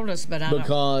 he told us, but I don't.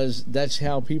 Because that's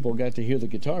how people got to hear the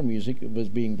guitar music. It was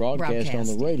being broadcast on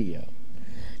the radio.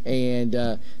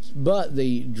 And but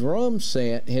the drum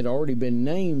set had already been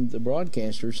named the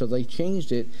Broadcaster, so they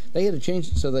changed it. They had to change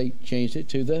it, so they changed it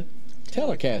to the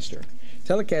Telecaster.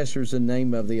 Telecaster is the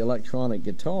name of the electronic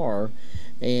guitar,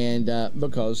 and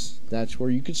because that's where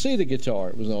you could see the guitar.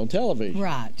 It was on television,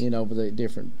 right? You know, for the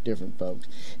different folks.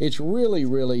 It's really,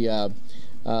 really a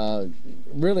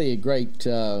great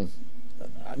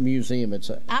museum.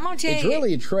 I'm gonna tell it's you,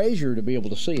 really a treasure to be able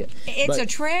to see it. It's a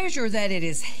treasure that it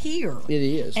is here. It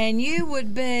is, and you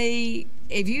would be,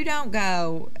 if you don't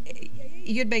go,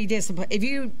 you'd be disappointed. If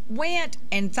you went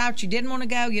and thought you didn't want to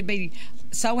go, you'd be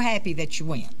so happy that you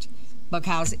went,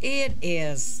 because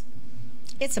it's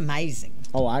amazing.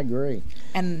 Oh, I agree.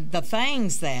 And the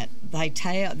things that they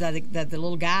tell, that the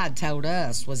little guide told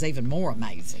us, was even more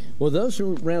amazing. Well, those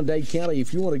who are around Dade County,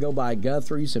 if you want to go by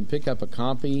Guthrie's and pick up a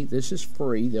copy, this is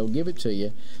free. They'll give it to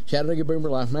you. Chattanooga Boomer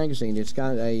Life magazine. It's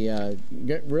got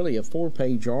really a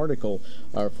 4-page article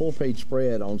or 4-page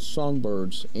spread on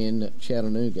songbirds in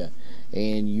Chattanooga.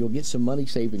 And you'll get some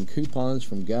money-saving coupons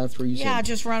from Guthrie's. Yeah, I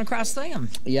just run across them.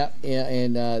 Yeah,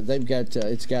 and they've got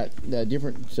it's got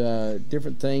different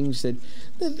things that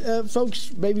folks,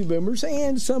 baby boomers,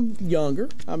 and some younger.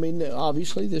 I mean,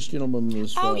 obviously, this gentleman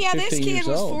was 15 this kid years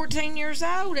was old. 14 years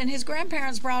old, and his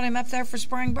grandparents brought him up there for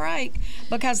spring break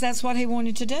because that's what he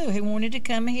wanted to do. He wanted to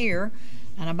come here.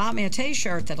 And I bought me a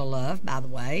T-shirt that I love, by the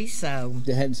way. So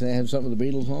it had to have something with the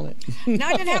Beatles on it. No,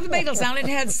 it didn't have the Beatles on it.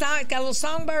 It got little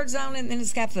songbirds on it, and then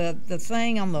it's got the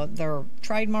thing on their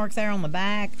trademark there on the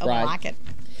back. Oh, right. I like it.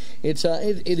 It's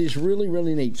it is really,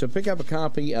 really neat. So pick up a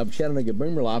copy of Chattanooga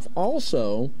Boomer Life.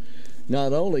 Also,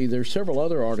 not only there's several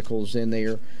other articles in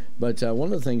there, but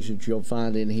one of the things that you'll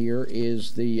find in here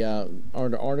is the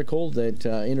article that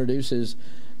introduces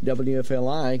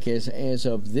WFLI as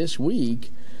of this week.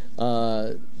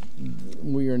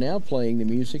 We are now playing the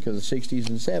music of the 60s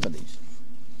and 70s,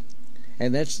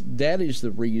 and that is the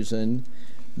reason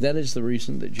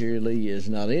that Jerry Lee is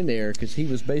not in there, because he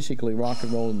was basically rock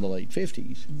and roll in the late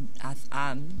 50s.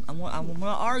 I'm going to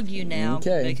argue now,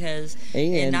 because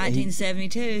in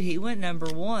 1972 he went number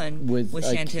one with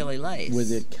Chantilly Lace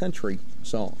with a country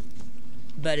song.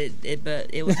 But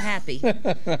it was happy.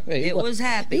 It was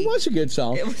happy. It was a good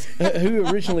song. Who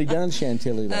originally done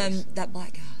Chantilly Lace? That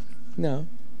black guy. No.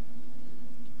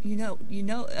 You know.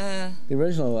 The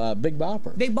original Big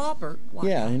Bopper. Big Bopper. Wow.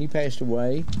 Yeah, and he passed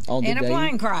away on in a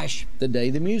plane crash. The day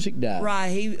the music died. Right.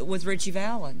 He was Richie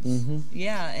Valens. Mm-hmm.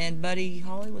 Yeah, and Buddy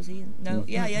Holly, was he? No. Mm-hmm.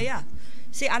 Yeah.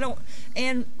 See, I don't.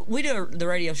 And we do the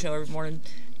radio show every morning,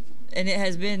 and it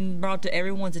has been brought to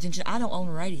everyone's attention. I don't own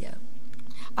a radio.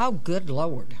 Oh, good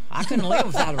Lord. I couldn't live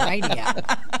without a radio.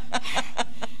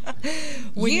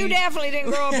 You definitely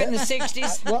didn't grow up in the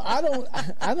 60s. Well,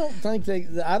 I don't think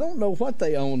I don't know what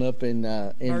they own up in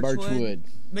Birchwood.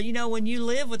 But you know, when you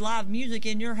live with live music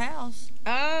in your house.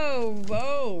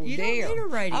 Oh, you dear. don't need a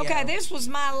radio. Okay, this was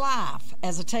my life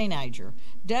as a teenager.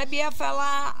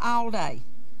 WFLI all day.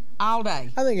 All day.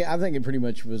 I think it pretty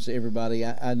much was everybody.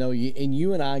 I know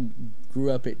you and I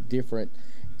grew up at different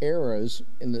eras,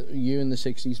 you in the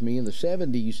 60s, me in the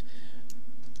 70s,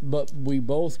 but we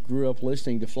both grew up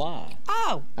listening to Fly.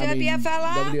 Oh,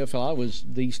 WFLI? WFLI was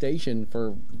the station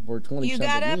for 20-something years. You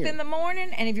got up in the morning,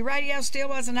 and if your radio still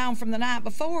wasn't on from the night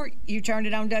before, you turned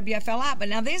it on WFLI. But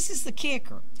now this is the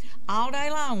kicker. All day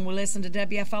long, we listened to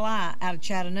WFLI out of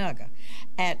Chattanooga.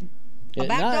 At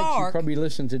about night, dark, you probably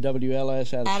listened to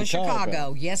WLS out of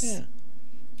Chicago. Yes. Yeah.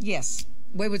 Yes.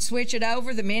 We would switch it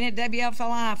over the minute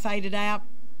WFLI faded out.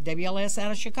 WLS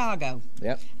out of Chicago.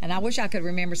 Yep. And I wish I could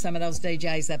remember some of those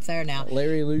DJs up there now.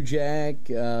 Larry Lou Jack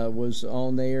was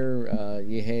on there.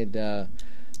 You had,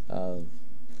 I'll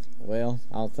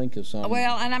think of some.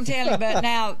 Well, and I'm telling you, but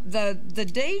now the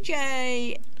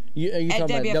DJ you at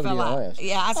talking WFLI. About WLS.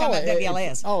 Yeah, I was talking about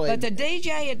WLS. But the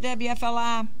DJ at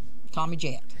WFLI, Tommy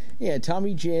Jett. Yeah,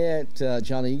 Tommy Jett,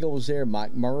 John Eagle was there.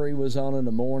 Mike Murray was on in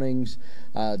the mornings.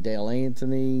 Dale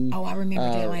Anthony. Oh, I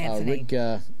remember Dale Anthony. Rick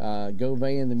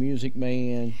Govan, the Music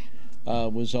Man,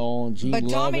 was on. Gene but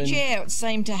Tommy Lovin. Jett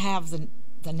seemed to have the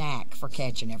knack for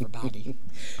catching everybody.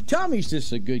 Tommy's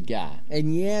just a good guy,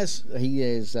 and yes, he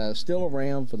is still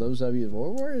around. For those of you,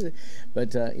 where is it?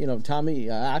 But Tommy,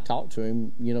 I talk to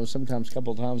him. Sometimes a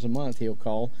couple of times a month he'll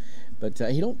call. But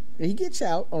he gets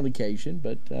out on occasion,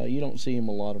 but you don't see him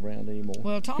a lot around anymore.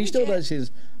 Well, Tommy he still Jett, does his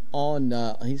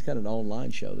he's got an online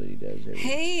show that he does.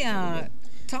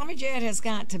 Tommy Jett has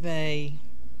got to be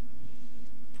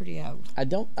pretty old.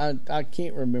 I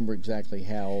can't remember exactly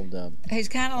how old. He's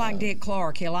kind of like Dick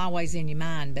Clark. He'll always in your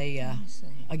mind be a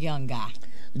young guy.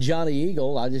 Johnny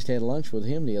Eagle, I just had lunch with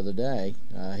him the other day.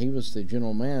 He was the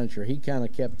general manager. He kind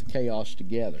of kept the chaos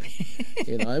together.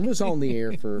 It was on the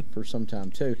air for some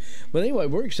time, too. But anyway,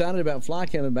 we're excited about Fly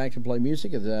coming back to play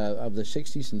music of the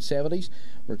 60s and 70s.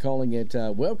 We're calling it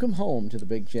Welcome Home to the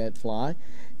Big Jet Fly.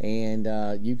 And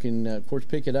you can, of course,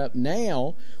 pick it up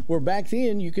now. Where back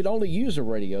then you could only use a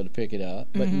radio to pick it up.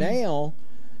 But now,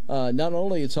 not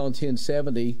only it's on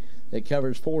 1070, that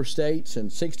covers 4 states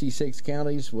and 66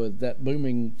 counties with that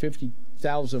booming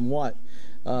 50,000 watt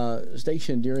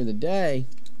station during the day.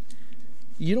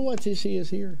 You know what this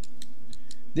is here?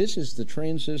 This is the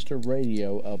transistor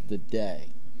radio of the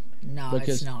day. No,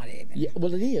 it's not even. Yeah,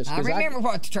 well, it is. I remember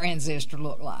what the transistor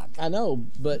looked like. I know,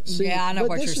 but see, yeah, I know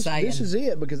what you're saying. This is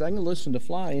it, because I can listen to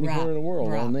Fly anywhere in the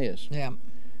world on this.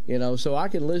 Yeah. So I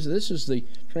can listen. This is the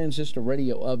transistor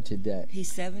radio of today. He's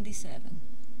 77.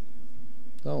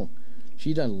 Oh.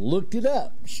 She done looked it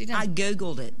up. I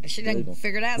Googled it. She done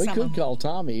figured out something. We could call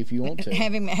Tommy if you want to.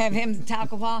 have him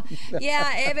talk a while. Yeah,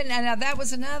 Evan, now that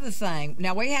was another thing.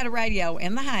 Now, we had a radio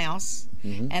in the house,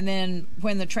 and then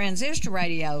when the transistor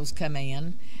radios come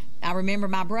in, I remember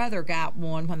my brother got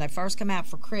one when they first come out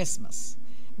for Christmas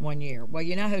one year. Well,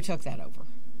 you know who took that over?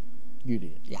 You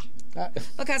did. Yeah.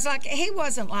 Because, he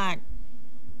wasn't,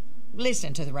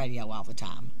 listening to the radio all the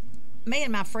time. Me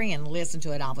and my friend listened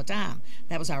to it all the time.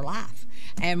 That was our life.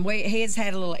 And his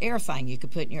had a little ear thing you could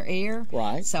put in your ear.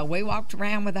 Right. So we walked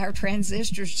around with our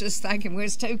transistors just thinking we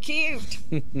was too cute.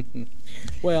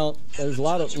 Well, there's a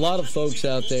lot of folks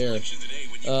out there.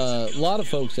 A lot of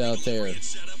folks out there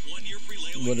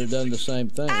would have done the same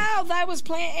thing. Oh, they was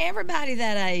playing. Everybody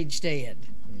that age did.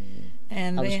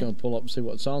 And I was going to pull up and see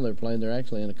what song they're playing. They're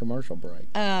actually in a commercial break.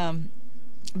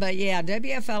 But yeah,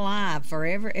 WFLI for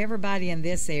everybody in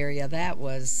this area, that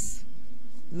was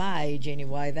my age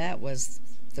anyway. That was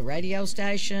the radio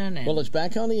station. And well, it's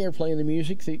back on the air playing the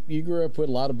music that you grew up with.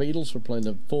 A lot of Beatles. We're playing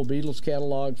the full Beatles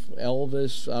catalog,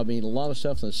 Elvis. I mean, a lot of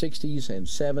stuff in the 60s and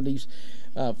 70s.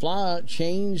 Fly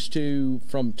changed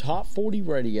from top 40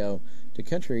 radio to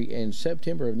country in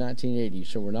September of 1980.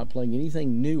 So we're not playing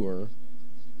anything newer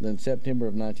than September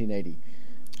of 1980.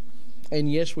 And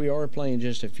yes, we are playing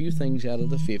just a few things out of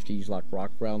the 50s, like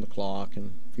Rock Around the Clock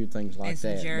and a few things like that.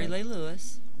 And some Jerry Lee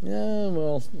Lewis. Yeah,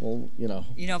 well,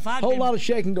 if a whole lot of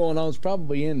shaking going on is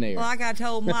probably in there. Well, like I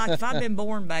told Mike, if I'd been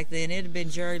born back then, it'd have been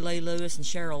Jerry Lee Lewis and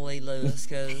Cheryl Lee Lewis,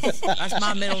 because that's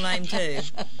my middle name too.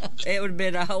 It would have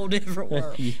been a whole different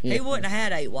world. Yeah. He wouldn't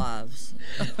have had 8 wives.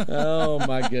 Oh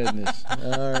my goodness! All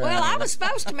right. Well, I was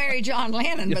supposed to marry John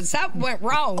Lennon, but something went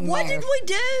wrong. What did we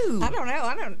do? I don't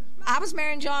know. I was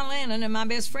marrying John Lennon, and my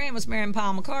best friend was marrying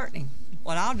Paul McCartney.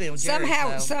 Well, I'll be with Jerry.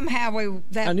 Somehow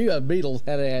I knew a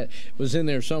Beatles was in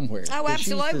there somewhere. Oh,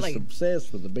 absolutely. She's just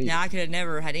obsessed with the Beatles. Now, I could have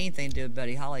never had anything to do with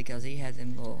Buddy Holly, because he had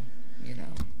them little,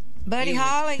 Buddy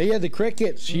Holly. He had the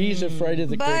crickets. She's afraid of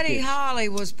the crickets. Buddy Holly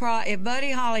was if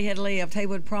Buddy Holly had lived, he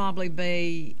would probably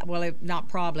be,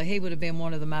 he would have been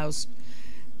one of the most.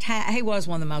 He was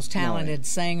one of the most talented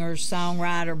singers,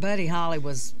 songwriter. Buddy Holly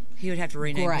was. He would have to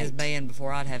rename his band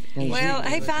before I'd have. Well,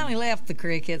 he finally left the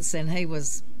Crickets, and he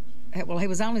was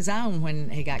on his own when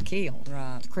he got killed.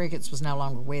 Right. The Crickets was no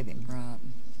longer with him.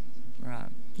 Right.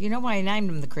 You know why he named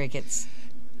them the Crickets?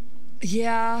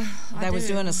 Yeah, They was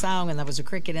doing a song, and there was a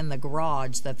cricket in the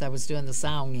garage that they was doing the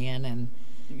song in, and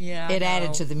it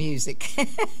added to the music.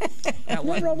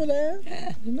 Nothing wrong with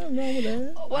that. Nothing wrong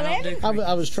with that.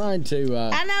 I was trying to.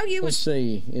 I know you. Let's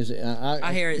see. Is it?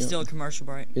 I hear it's still a commercial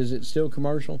break. Is it still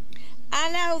commercial? I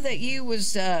know that you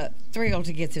was thrilled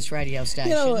to get this radio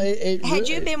station. Had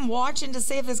you been watching to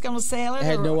see if it's going to sell it? I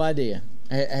had no idea.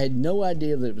 I had no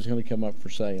idea that it was going to come up for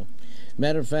sale.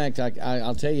 Matter of fact,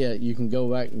 I'll tell you, you can go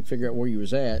back and figure out where you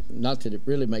was at. Not that it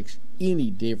really makes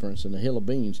any difference in the hill of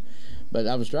beans. But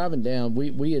I was driving down.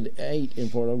 We had ate in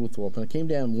Port Oglethorpe, and I came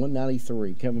down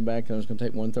 193, coming back, and I was going to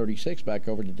take 136 back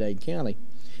over to Dade County.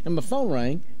 And my phone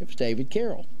rang. It was David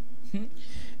Carroll.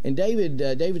 And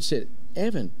David said,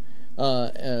 Evan,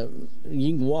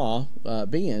 Yinghua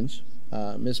Benz,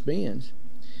 Miss Benz,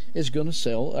 is going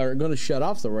to going to shut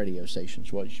off the radio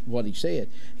stations. What he said.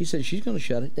 He said she's going to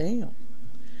shut it down.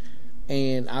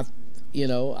 And I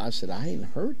said I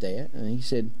hadn't heard that. And he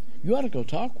said you ought to go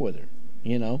talk with her.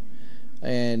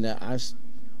 And I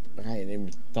hadn't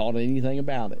even thought anything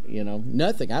about it.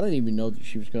 Nothing. I didn't even know that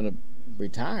she was going to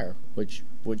retire, which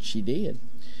she did.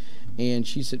 And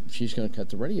she said she's going to cut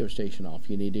the radio station off.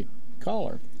 You need to call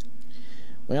her.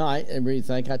 Well, I really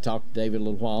think I talked to David a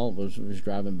little while. Was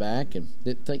driving back and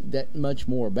didn't think that much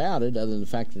more about it, other than the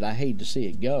fact that I hate to see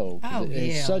it go. Oh,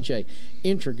 It's such a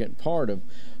intricate part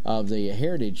of the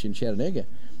heritage in Chattanooga.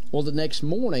 Well, the next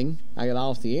morning, I got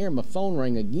off the air, my phone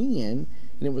rang again,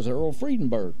 and it was Earl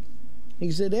Friedenberg.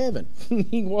 He said, Evan,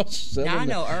 he was selling I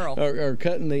know Earl. Or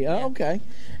cutting the, okay.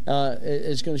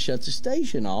 It's going to shut the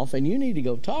station off, and you need to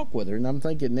go talk with her. And I'm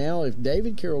thinking now, if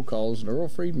David Carroll calls and Earl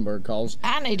Friedenberg calls,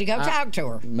 I need to go talk to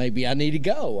her. Maybe I need to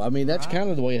go. I mean, that's kind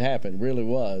of the way it happened. It really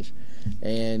was.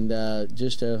 And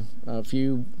just a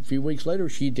few weeks later,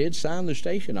 she did sign the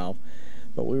station off,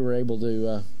 but we were able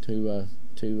to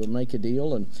make a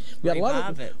deal, and we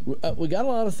got we got a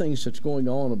lot of things that's going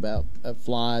on about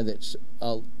Fly. That's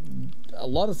a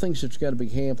lot of things that's got to be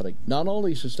happening. Not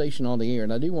only is the station on the air,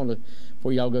 and I do want to,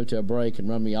 before y'all go to a break and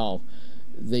run me off,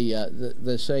 they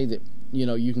say that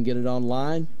you can get it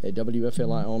online at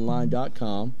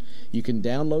WFLIonline.com. You can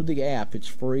download the app. It's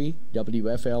free,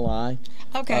 WFLI.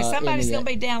 Okay, somebody's going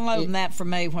to be downloading that for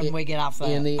me when we get off the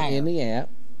in the app,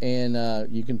 and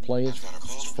you can play it.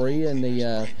 It's free in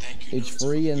the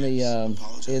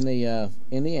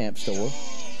in the App Store.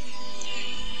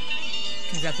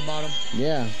 Is that the bottom?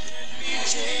 Yeah.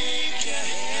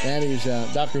 That is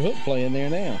Dr. Hook playing there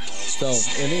now. So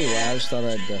anyway, I just thought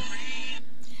I'd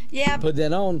put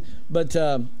that on. But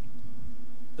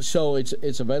so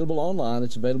it's available online.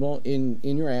 It's available in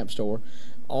your App Store.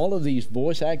 All of these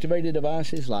voice activated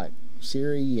devices like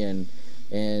Siri and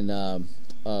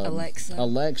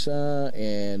Alexa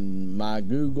and my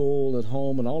Google at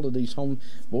home and all of these home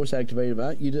voice activated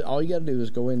devices. All you got to do is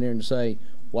go in there and say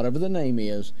whatever the name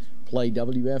is, play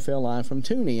WFLI from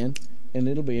TuneIn, and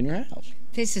it'll be in your house.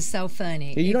 This is so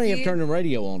funny. You don't even have to turn the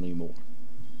radio on anymore.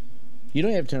 You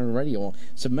don't have to turn the radio on.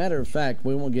 As a matter of fact,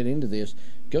 we won't get into this.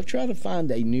 Go try to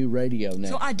find a new radio now.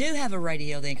 So I do have a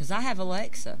radio then, because I have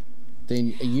Alexa.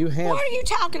 Then you have. What are you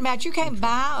talking about? You can't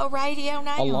buy a radio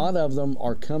now? A lot of them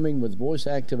are coming with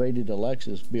voice-activated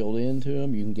Alexas built into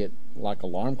them. You can get like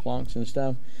alarm clocks and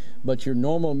stuff. But your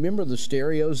normal, remember the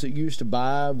stereos that you used to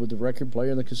buy with the record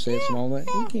player and the cassettes and all that?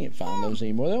 You can't find those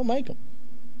anymore. They don't make them.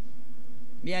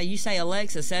 Yeah, you say,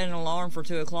 Alexa, set an alarm for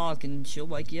 2 o'clock, and she'll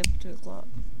wake you up at 2 o'clock.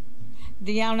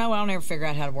 Do y'all know I'll never figure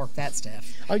out how to work that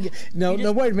stuff? No,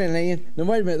 wait a minute, Ann. No,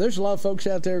 wait a minute. There's a lot of folks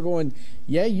out there going,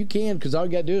 yeah, you can, because all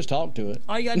you got to do is talk to it.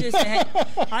 All you got to do is say, hey.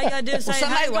 All you got to do is say,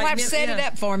 somebody's going to have to set it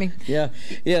up for me. Yeah.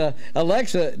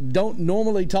 Alexa, don't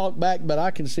normally talk back, but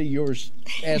I can see yours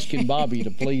asking Bobby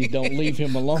to please don't leave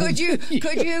him alone. Could you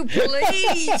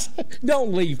please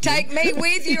don't leave take me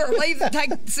with you, or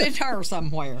send her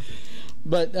somewhere?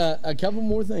 But a couple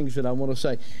more things that I want to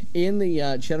say. In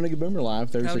the Chattanooga Boomer Life,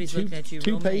 there's a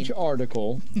two-page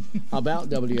article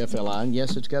about WFLI. And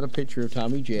yes, it's got a picture of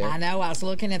Tommy Jett. I know. I was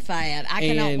looking at that. I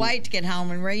cannot wait to get home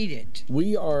and read it.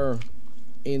 We are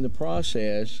in the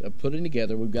process of putting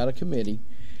together, we've got a committee,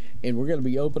 and we're going to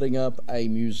be opening up a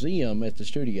museum at the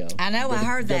studio. I know. I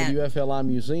heard that. WFLI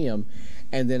Museum.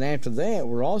 And then after that,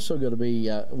 we're also going to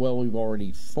be, we've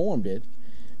already formed it,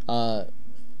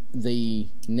 the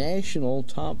National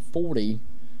Top 40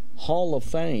 Hall of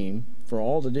Fame for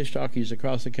all the disc jockeys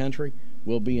across the country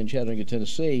will be in Chattanooga,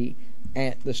 Tennessee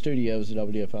at the studios at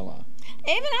WFLI.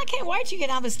 Evan, I can't wait to get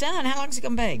all this done. How long is it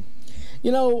going to be?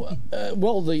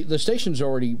 The station's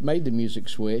already made the music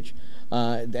switch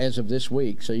as of this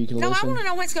week, so you can listen. I want to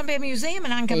know when it's going to be a museum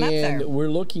and I can come up there. And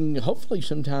we're looking hopefully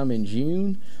sometime in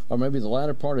June or maybe the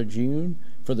latter part of June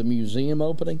for the museum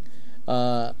opening.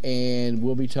 And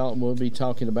we'll be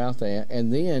talking about that,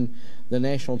 and then the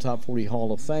National Top 40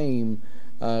 Hall of Fame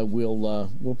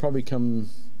will probably come.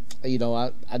 I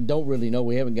don't really know.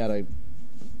 We haven't got a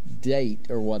date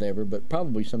or whatever, but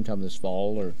probably sometime this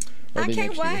fall or I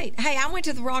can't wait. Hey, I went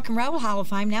to the Rock and Roll Hall of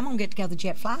Fame. Now I'm going to get to go to the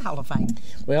Jet Fly Hall of Fame.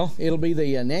 Well, it'll be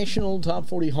the National Top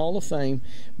 40 Hall of Fame,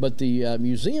 but the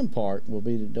museum part will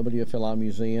be the WFLI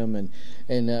Museum. And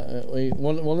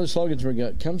one of the slogans we're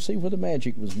going to come see where the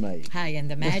magic was made. Hey, and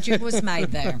the magic was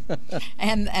made there.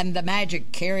 And the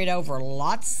magic carried over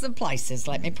lots of places,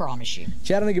 let me promise you.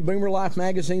 Chattanooga Boomer Life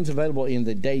magazine's available in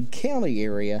the Dade County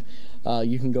area.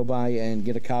 You can go by and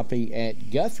get a copy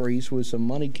at Guthrie's with some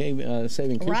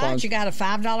money-saving coupons. Right, you got a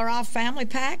 $5 off family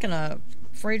pack and a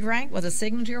free drink with a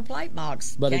signature plate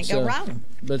box. Can't go wrong.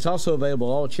 But it's also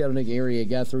available all Chattanooga area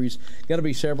Guthrie's. Got to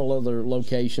be several other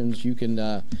locations. You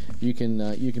can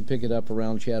pick it up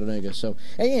around Chattanooga. So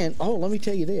let me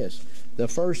tell you this: the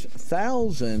first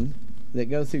 1,000 that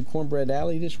go through Cornbread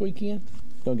Alley this weekend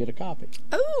gonna get a copy.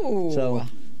 Ooh. So.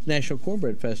 National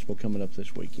Cornbread Festival coming up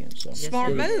this weekend. So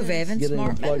smart move, Evan.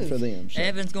 Smart move for them. So.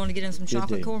 Evan's going to get him some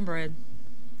chocolate cornbread.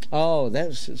 Oh,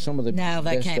 that's some of the No,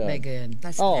 that best can't be good.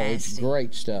 That's nasty. It's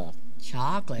great stuff.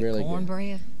 Chocolate really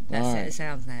cornbread. It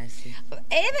sounds nasty.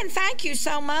 Evan, thank you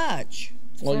so much.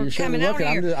 Well, you're certainly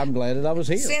welcome. I'm glad that I was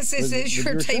here. Since this is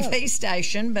your TV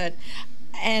station, but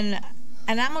And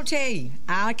I'm going to tell you,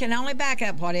 I can only back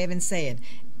up what Evan said.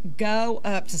 Go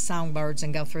up to Songbirds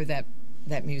and go through that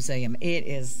museum.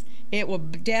 It will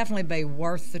definitely be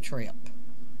worth the trip.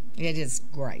 It is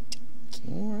great.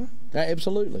 All right.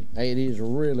 Absolutely. It is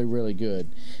really, really good.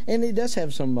 And it does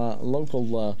have some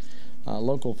local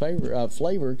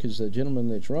flavor, because the gentleman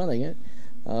that's running it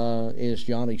is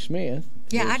Johnny Smith.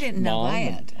 Yeah, I didn't know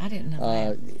that. I didn't know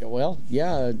that. Well,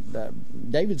 yeah,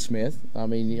 David Smith. I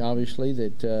mean, obviously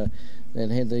that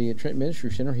had the Trenton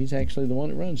Ministry Center. He's actually the one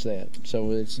that runs that.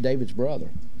 So it's David's brother,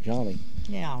 Johnny.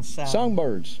 Yeah. So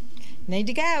Songbirds. Need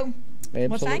to go. Absolutely.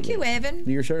 Well, thank you, Evan.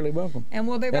 You're certainly welcome. And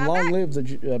we'll be right back. And long live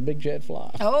the Big Jet Fly.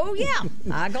 Oh, yeah.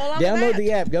 I go along with that. Download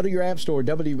the app. Go to your app store,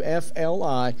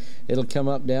 WFLI. It'll come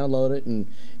up. Download it, and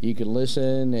you can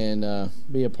listen and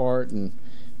be a part. And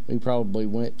we probably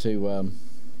went to, Well,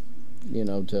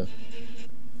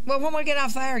 when we get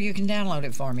off air, you can download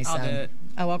it for me. I'll do it.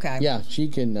 Oh, okay. Yeah, she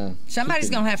can. Somebody's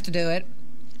going to have to do it.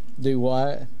 Do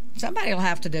what? Somebody will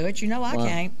have to do it. You know I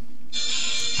can't.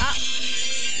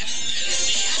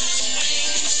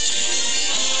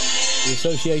 The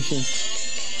association.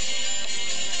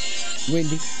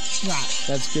 Windy. Right.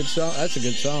 That's a good song. That's a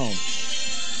good song.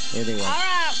 Anyway. All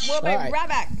right. We'll be right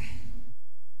back.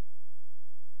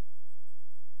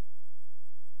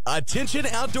 Attention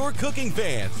outdoor cooking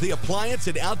fans. The Appliance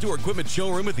and Outdoor Equipment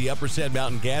Showroom at the Upper Sand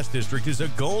Mountain Gas District is a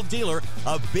gold dealer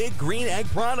of Big Green Egg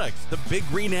products. The Big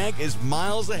Green Egg is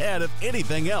miles ahead of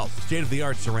anything else.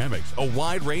 State-of-the-art ceramics, a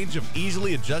wide range of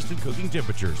easily adjusted cooking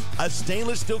temperatures, a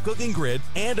stainless steel cooking grid,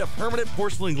 and a permanent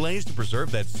porcelain glaze to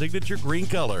preserve that signature green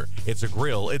color. It's a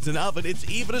grill, it's an oven, it's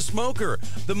even a smoker.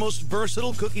 The most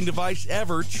versatile cooking device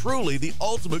ever, truly the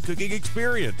ultimate cooking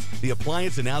experience. The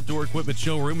Appliance and Outdoor Equipment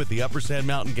Showroom at the Upper Sand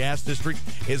Mountain Gas District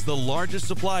is the largest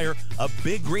supplier of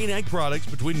Big Green Egg products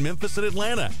between Memphis and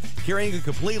Atlanta, carrying a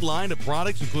complete line of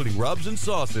products including rubs and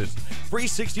sauces. Free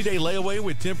 60-day layaway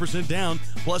with 10% down,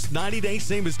 plus 90-day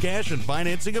same as cash and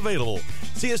financing available.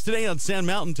 See us today on Sand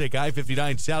Mountain. Take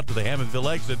I-59 south to the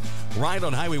Hammondville exit, ride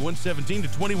on Highway 117 to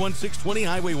 21620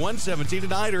 Highway 117 in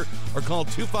Hyder, or call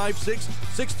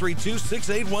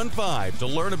 256-632-6815 to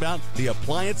learn about the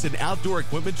Appliance and Outdoor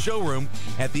Equipment Showroom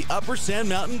at the Upper Sand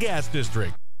Mountain Gas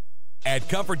District. At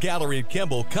Comfort Gallery in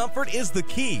Kimball, comfort is the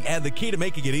key, and the key to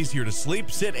making it easier to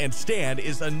sleep, sit, and stand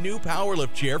is a new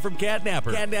PowerLift chair from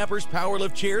Catnapper. Catnapper's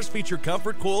PowerLift chairs feature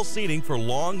comfort coil seating for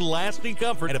long-lasting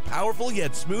comfort and a powerful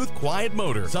yet smooth, quiet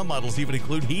motor. Some models even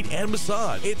include heat and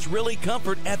massage. It's really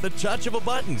comfort at the touch of a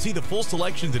button. See the full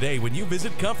selection today when you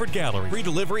visit Comfort Gallery. Free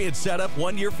delivery and setup,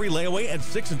 1-year free layaway, and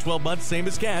 6 and 12 months same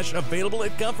as cash, available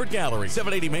at Comfort Gallery.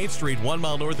 780 Main Street, 1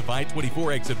 mile north of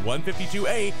I-24, exit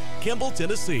 152A, Kimball,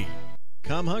 Tennessee.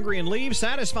 Come hungry and leave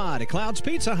satisfied at Cloud's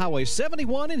Pizza, Highway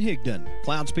 71 in Higdon.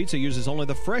 Cloud's Pizza uses only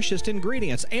the freshest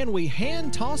ingredients, and we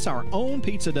hand toss our own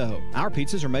pizza dough. Our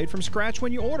pizzas are made from scratch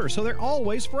when you order, so they're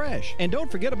always fresh. And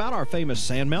don't forget about our famous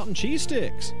Sand Mountain cheese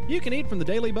sticks. You can eat from the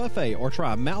daily buffet or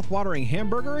try a mouth-watering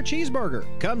hamburger or cheeseburger.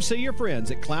 Come see your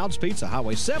friends at Cloud's Pizza,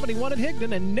 Highway 71 in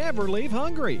Higdon, and never leave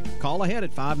hungry. Call ahead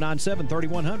at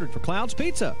 597-3100 for Cloud's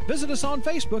Pizza. Visit us on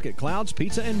Facebook at Cloud's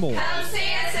Pizza and more. Come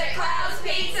see us at Cloud's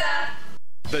Pizza.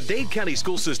 The Dade County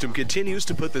school system continues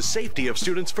to put the safety of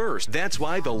students first. That's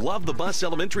why the Love the Bus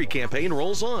Elementary campaign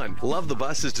rolls on. Love the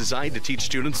Bus is designed to teach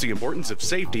students the importance of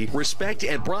safety, respect,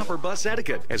 and proper bus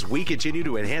etiquette. As we continue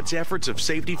to enhance efforts of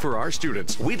safety for our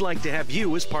students, we'd like to have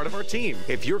you as part of our team.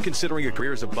 If you're considering a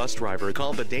career as a bus driver,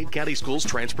 call the Dade County Schools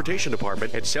Transportation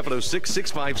Department at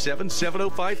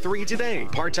 706-657-7053 today.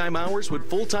 Part-time hours with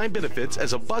full-time benefits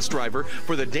as a bus driver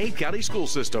for the Dade County school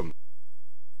system.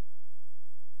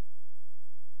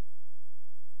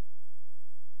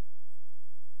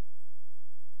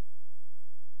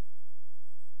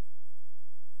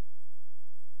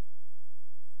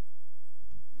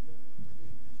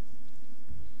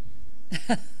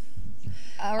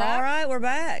 All right, we're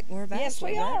back. Yes,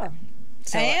 we are.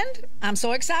 So, and I'm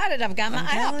so excited. I've got my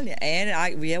app.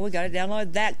 And we got it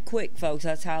downloaded that quick, folks.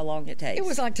 That's how long it takes. It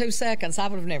was like 2 seconds. I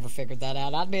would have never figured that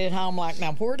out. I'd be at home like,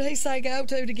 now, where did he say go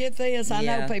to get this? I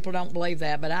know people don't believe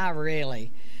that, but I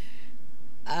really,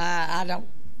 I don't,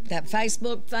 that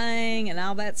Facebook thing and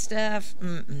all that stuff.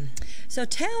 So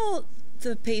tell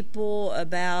the people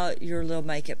about your little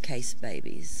makeup case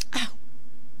babies. Oh,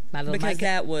 my little because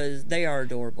makeup. they are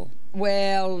adorable.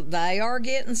 Well, they are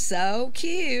getting so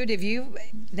cute.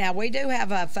 Now we do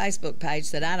have a Facebook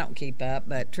page that I don't keep up,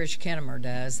 but Tricia Kennemer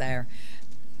does there.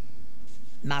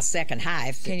 my second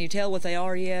half. Can you tell what they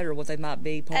are yet, or what they might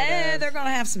be part of? They're going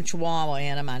to have some Chihuahua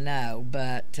in them, I know.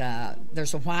 But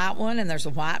there's a white one, and there's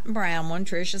a white and brown one.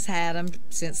 Trisha's had them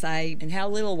since they... And how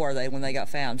little were they when they got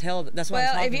found? That's what I'm talking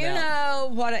about. Well, if you know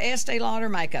what an Estee Lauder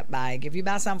makeup bag, if you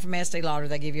buy something from Estee Lauder,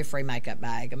 they give you a free makeup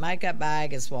bag. A makeup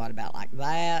bag is what, about like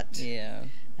that? Yeah.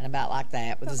 And about like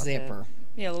that with a zipper.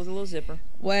 Yeah, with a little zipper.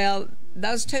 Well,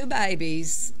 those two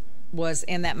babies was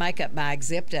in that makeup bag,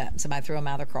 zipped up. Somebody threw them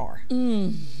out of their car.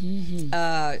 Mm-hmm.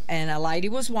 And a lady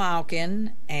was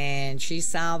walking, and she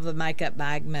saw the makeup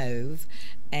bag move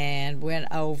and went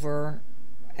over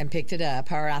and picked it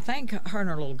up. I think her and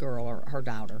her little girl, or her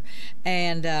daughter,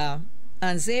 and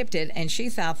unzipped it, and she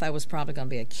thought there was probably going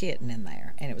to be a kitten in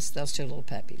there, and it was those two little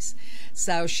puppies.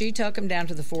 So she took them down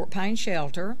to the Fort Payne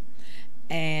shelter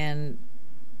and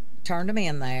turned them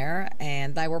in there,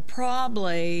 and they were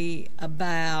probably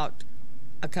about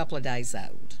a couple of days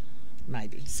old,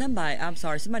 maybe. Somebody needs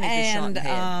to be shot in the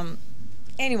head.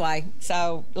 Anyway,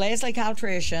 so Leslie called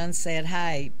Trisha and said,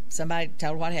 hey, somebody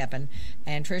told her what happened,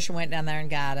 and Trisha went down there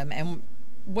and got them, and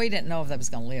we didn't know if they was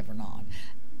going to live or not.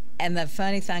 And the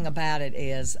funny thing about it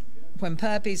is, when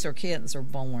puppies or kittens are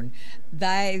born,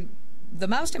 the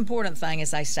most important thing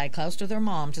is they stay close to their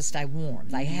mom to stay warm.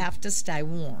 They have to stay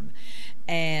warm.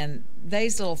 And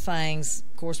these little things,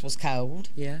 of course, was cold.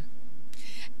 Yeah.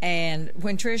 And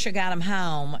when Trisha got them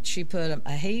home, she put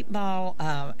a heating bottle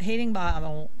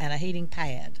and a heating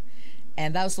pad.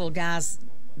 And those little guys,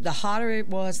 the hotter it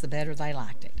was, the better they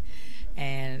liked it.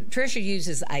 And Trisha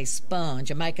uses a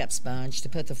sponge, a makeup sponge, to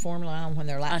put the formula on when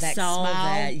they're like that small. I saw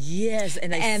that, yes.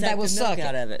 And they will suck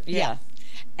out of it. Yeah.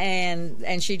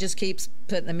 And she just keeps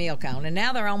putting the milk on. And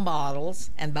now they're on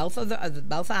bottles, and both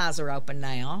eyes are open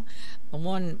now.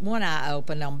 One eye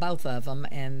open on both of them,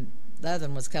 and the other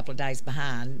one was a couple of days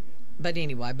behind. But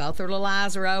anyway, both their little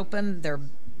eyes are open. They're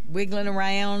wiggling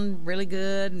around really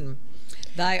good, and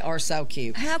they are so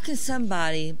cute. How can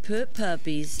somebody put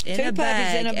puppies in a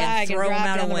bag and throw them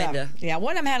out a window? Yeah,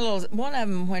 one of them had a little. One of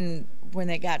them, when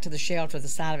they got to the shelter, the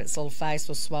side of its little face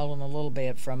was swollen a little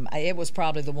bit from. It was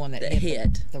probably the one that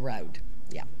hit the road.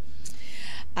 Yeah,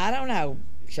 I don't know,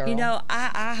 Cheryl. You know,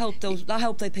 I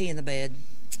hope they pee in the bed.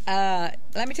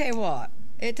 Let me tell you what.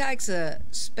 It takes a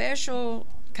special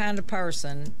kind of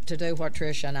person to do what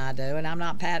Trisha and I do, and I'm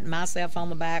not patting myself on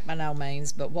the back by no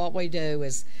means, but what we do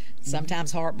is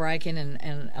sometimes heartbreaking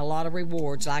and a lot of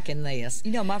rewards, like in this.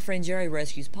 You know, my friend Jerry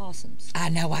rescues possums. I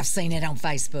know, I've seen it on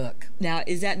Facebook. Now,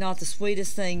 is that not the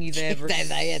sweetest thing you've ever seen?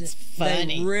 It's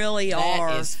funny. They really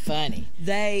are. That is funny.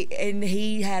 And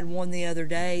he had one the other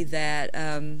day that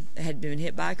had been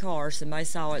hit by a car. Somebody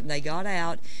saw it, and they got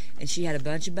out, and she had a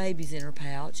bunch of babies in her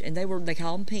pouch, and they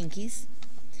call them pinkies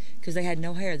because they had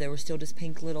no hair. They were still just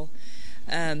pink little.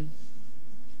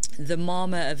 The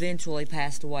mama eventually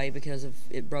passed away because of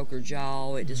it broke her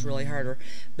jaw. It just really hurt her.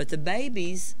 But the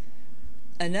babies,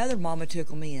 another mama took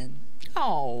them in.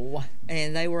 Oh.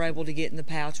 And they were able to get in the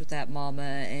pouch with that mama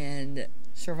and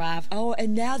survive. Oh,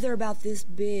 and now they're about this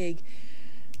big.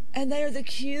 And they are the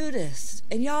cutest.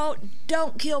 And y'all,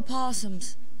 don't kill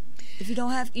possums. If you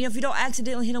don't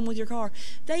accidentally hit them with your car.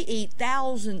 They eat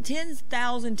 10,000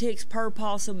 ticks per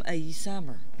possum a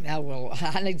summer. Now, well,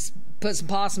 I need to put some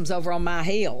possums over on my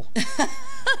hill.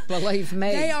 Believe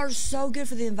me. They are so good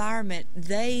for the environment.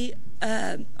 They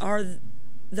are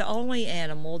the only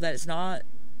animal that's not,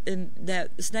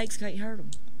 that snakes can't hurt them.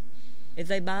 If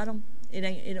they bite them,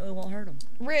 it won't hurt them.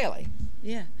 Really?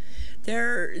 Yeah.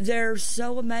 They're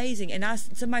so amazing. And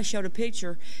somebody showed a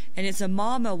picture, and it's a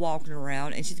mama walking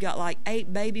around, and she's got like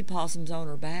 8 baby possums on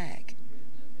her back.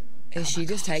 And she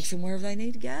just takes them wherever they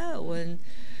need to go. And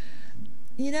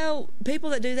you know, people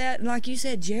that do that, like you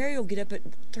said, Jerry will get up at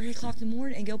 3 o'clock in the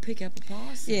morning and go pick up a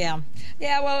possum.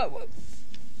 Yeah.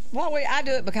 Well, I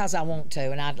do it because I want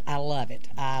to, and I love it.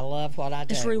 I love what I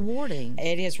do. It's rewarding.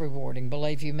 It is rewarding,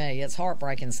 believe you me. It's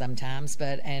heartbreaking sometimes,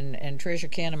 but and Trisha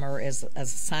Kennemer is a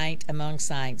saint among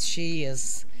saints. She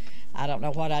is. I don't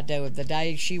know what I'd do. The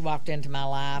day she walked into my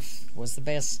life was the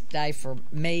best day for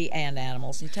me and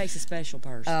animals. It takes a special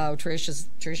person. Oh, Trisha's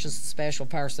a special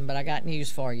person, but I got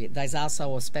news for you. There's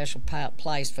also a special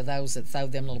place for those that throw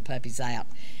them little puppies out.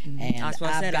 And that's what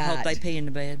I said. I hope they pee in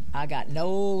the bed. I got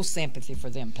no sympathy for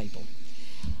them people.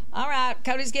 All right,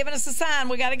 Cody's giving us a sign.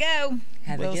 We got to go.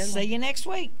 We'll see you next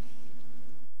week.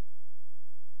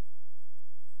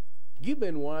 You've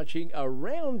been watching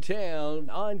Around Town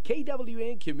on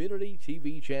KWN Community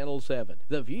TV Channel 7.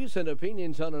 The views and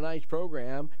opinions on tonight's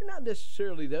program are not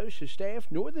necessarily those of staff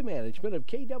nor the management of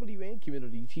KWN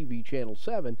Community TV Channel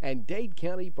 7 and Dade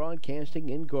County Broadcasting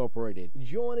Incorporated.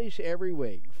 Join us every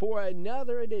week for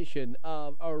another edition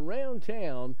of Around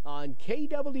Town on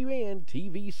KWN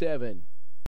TV 7.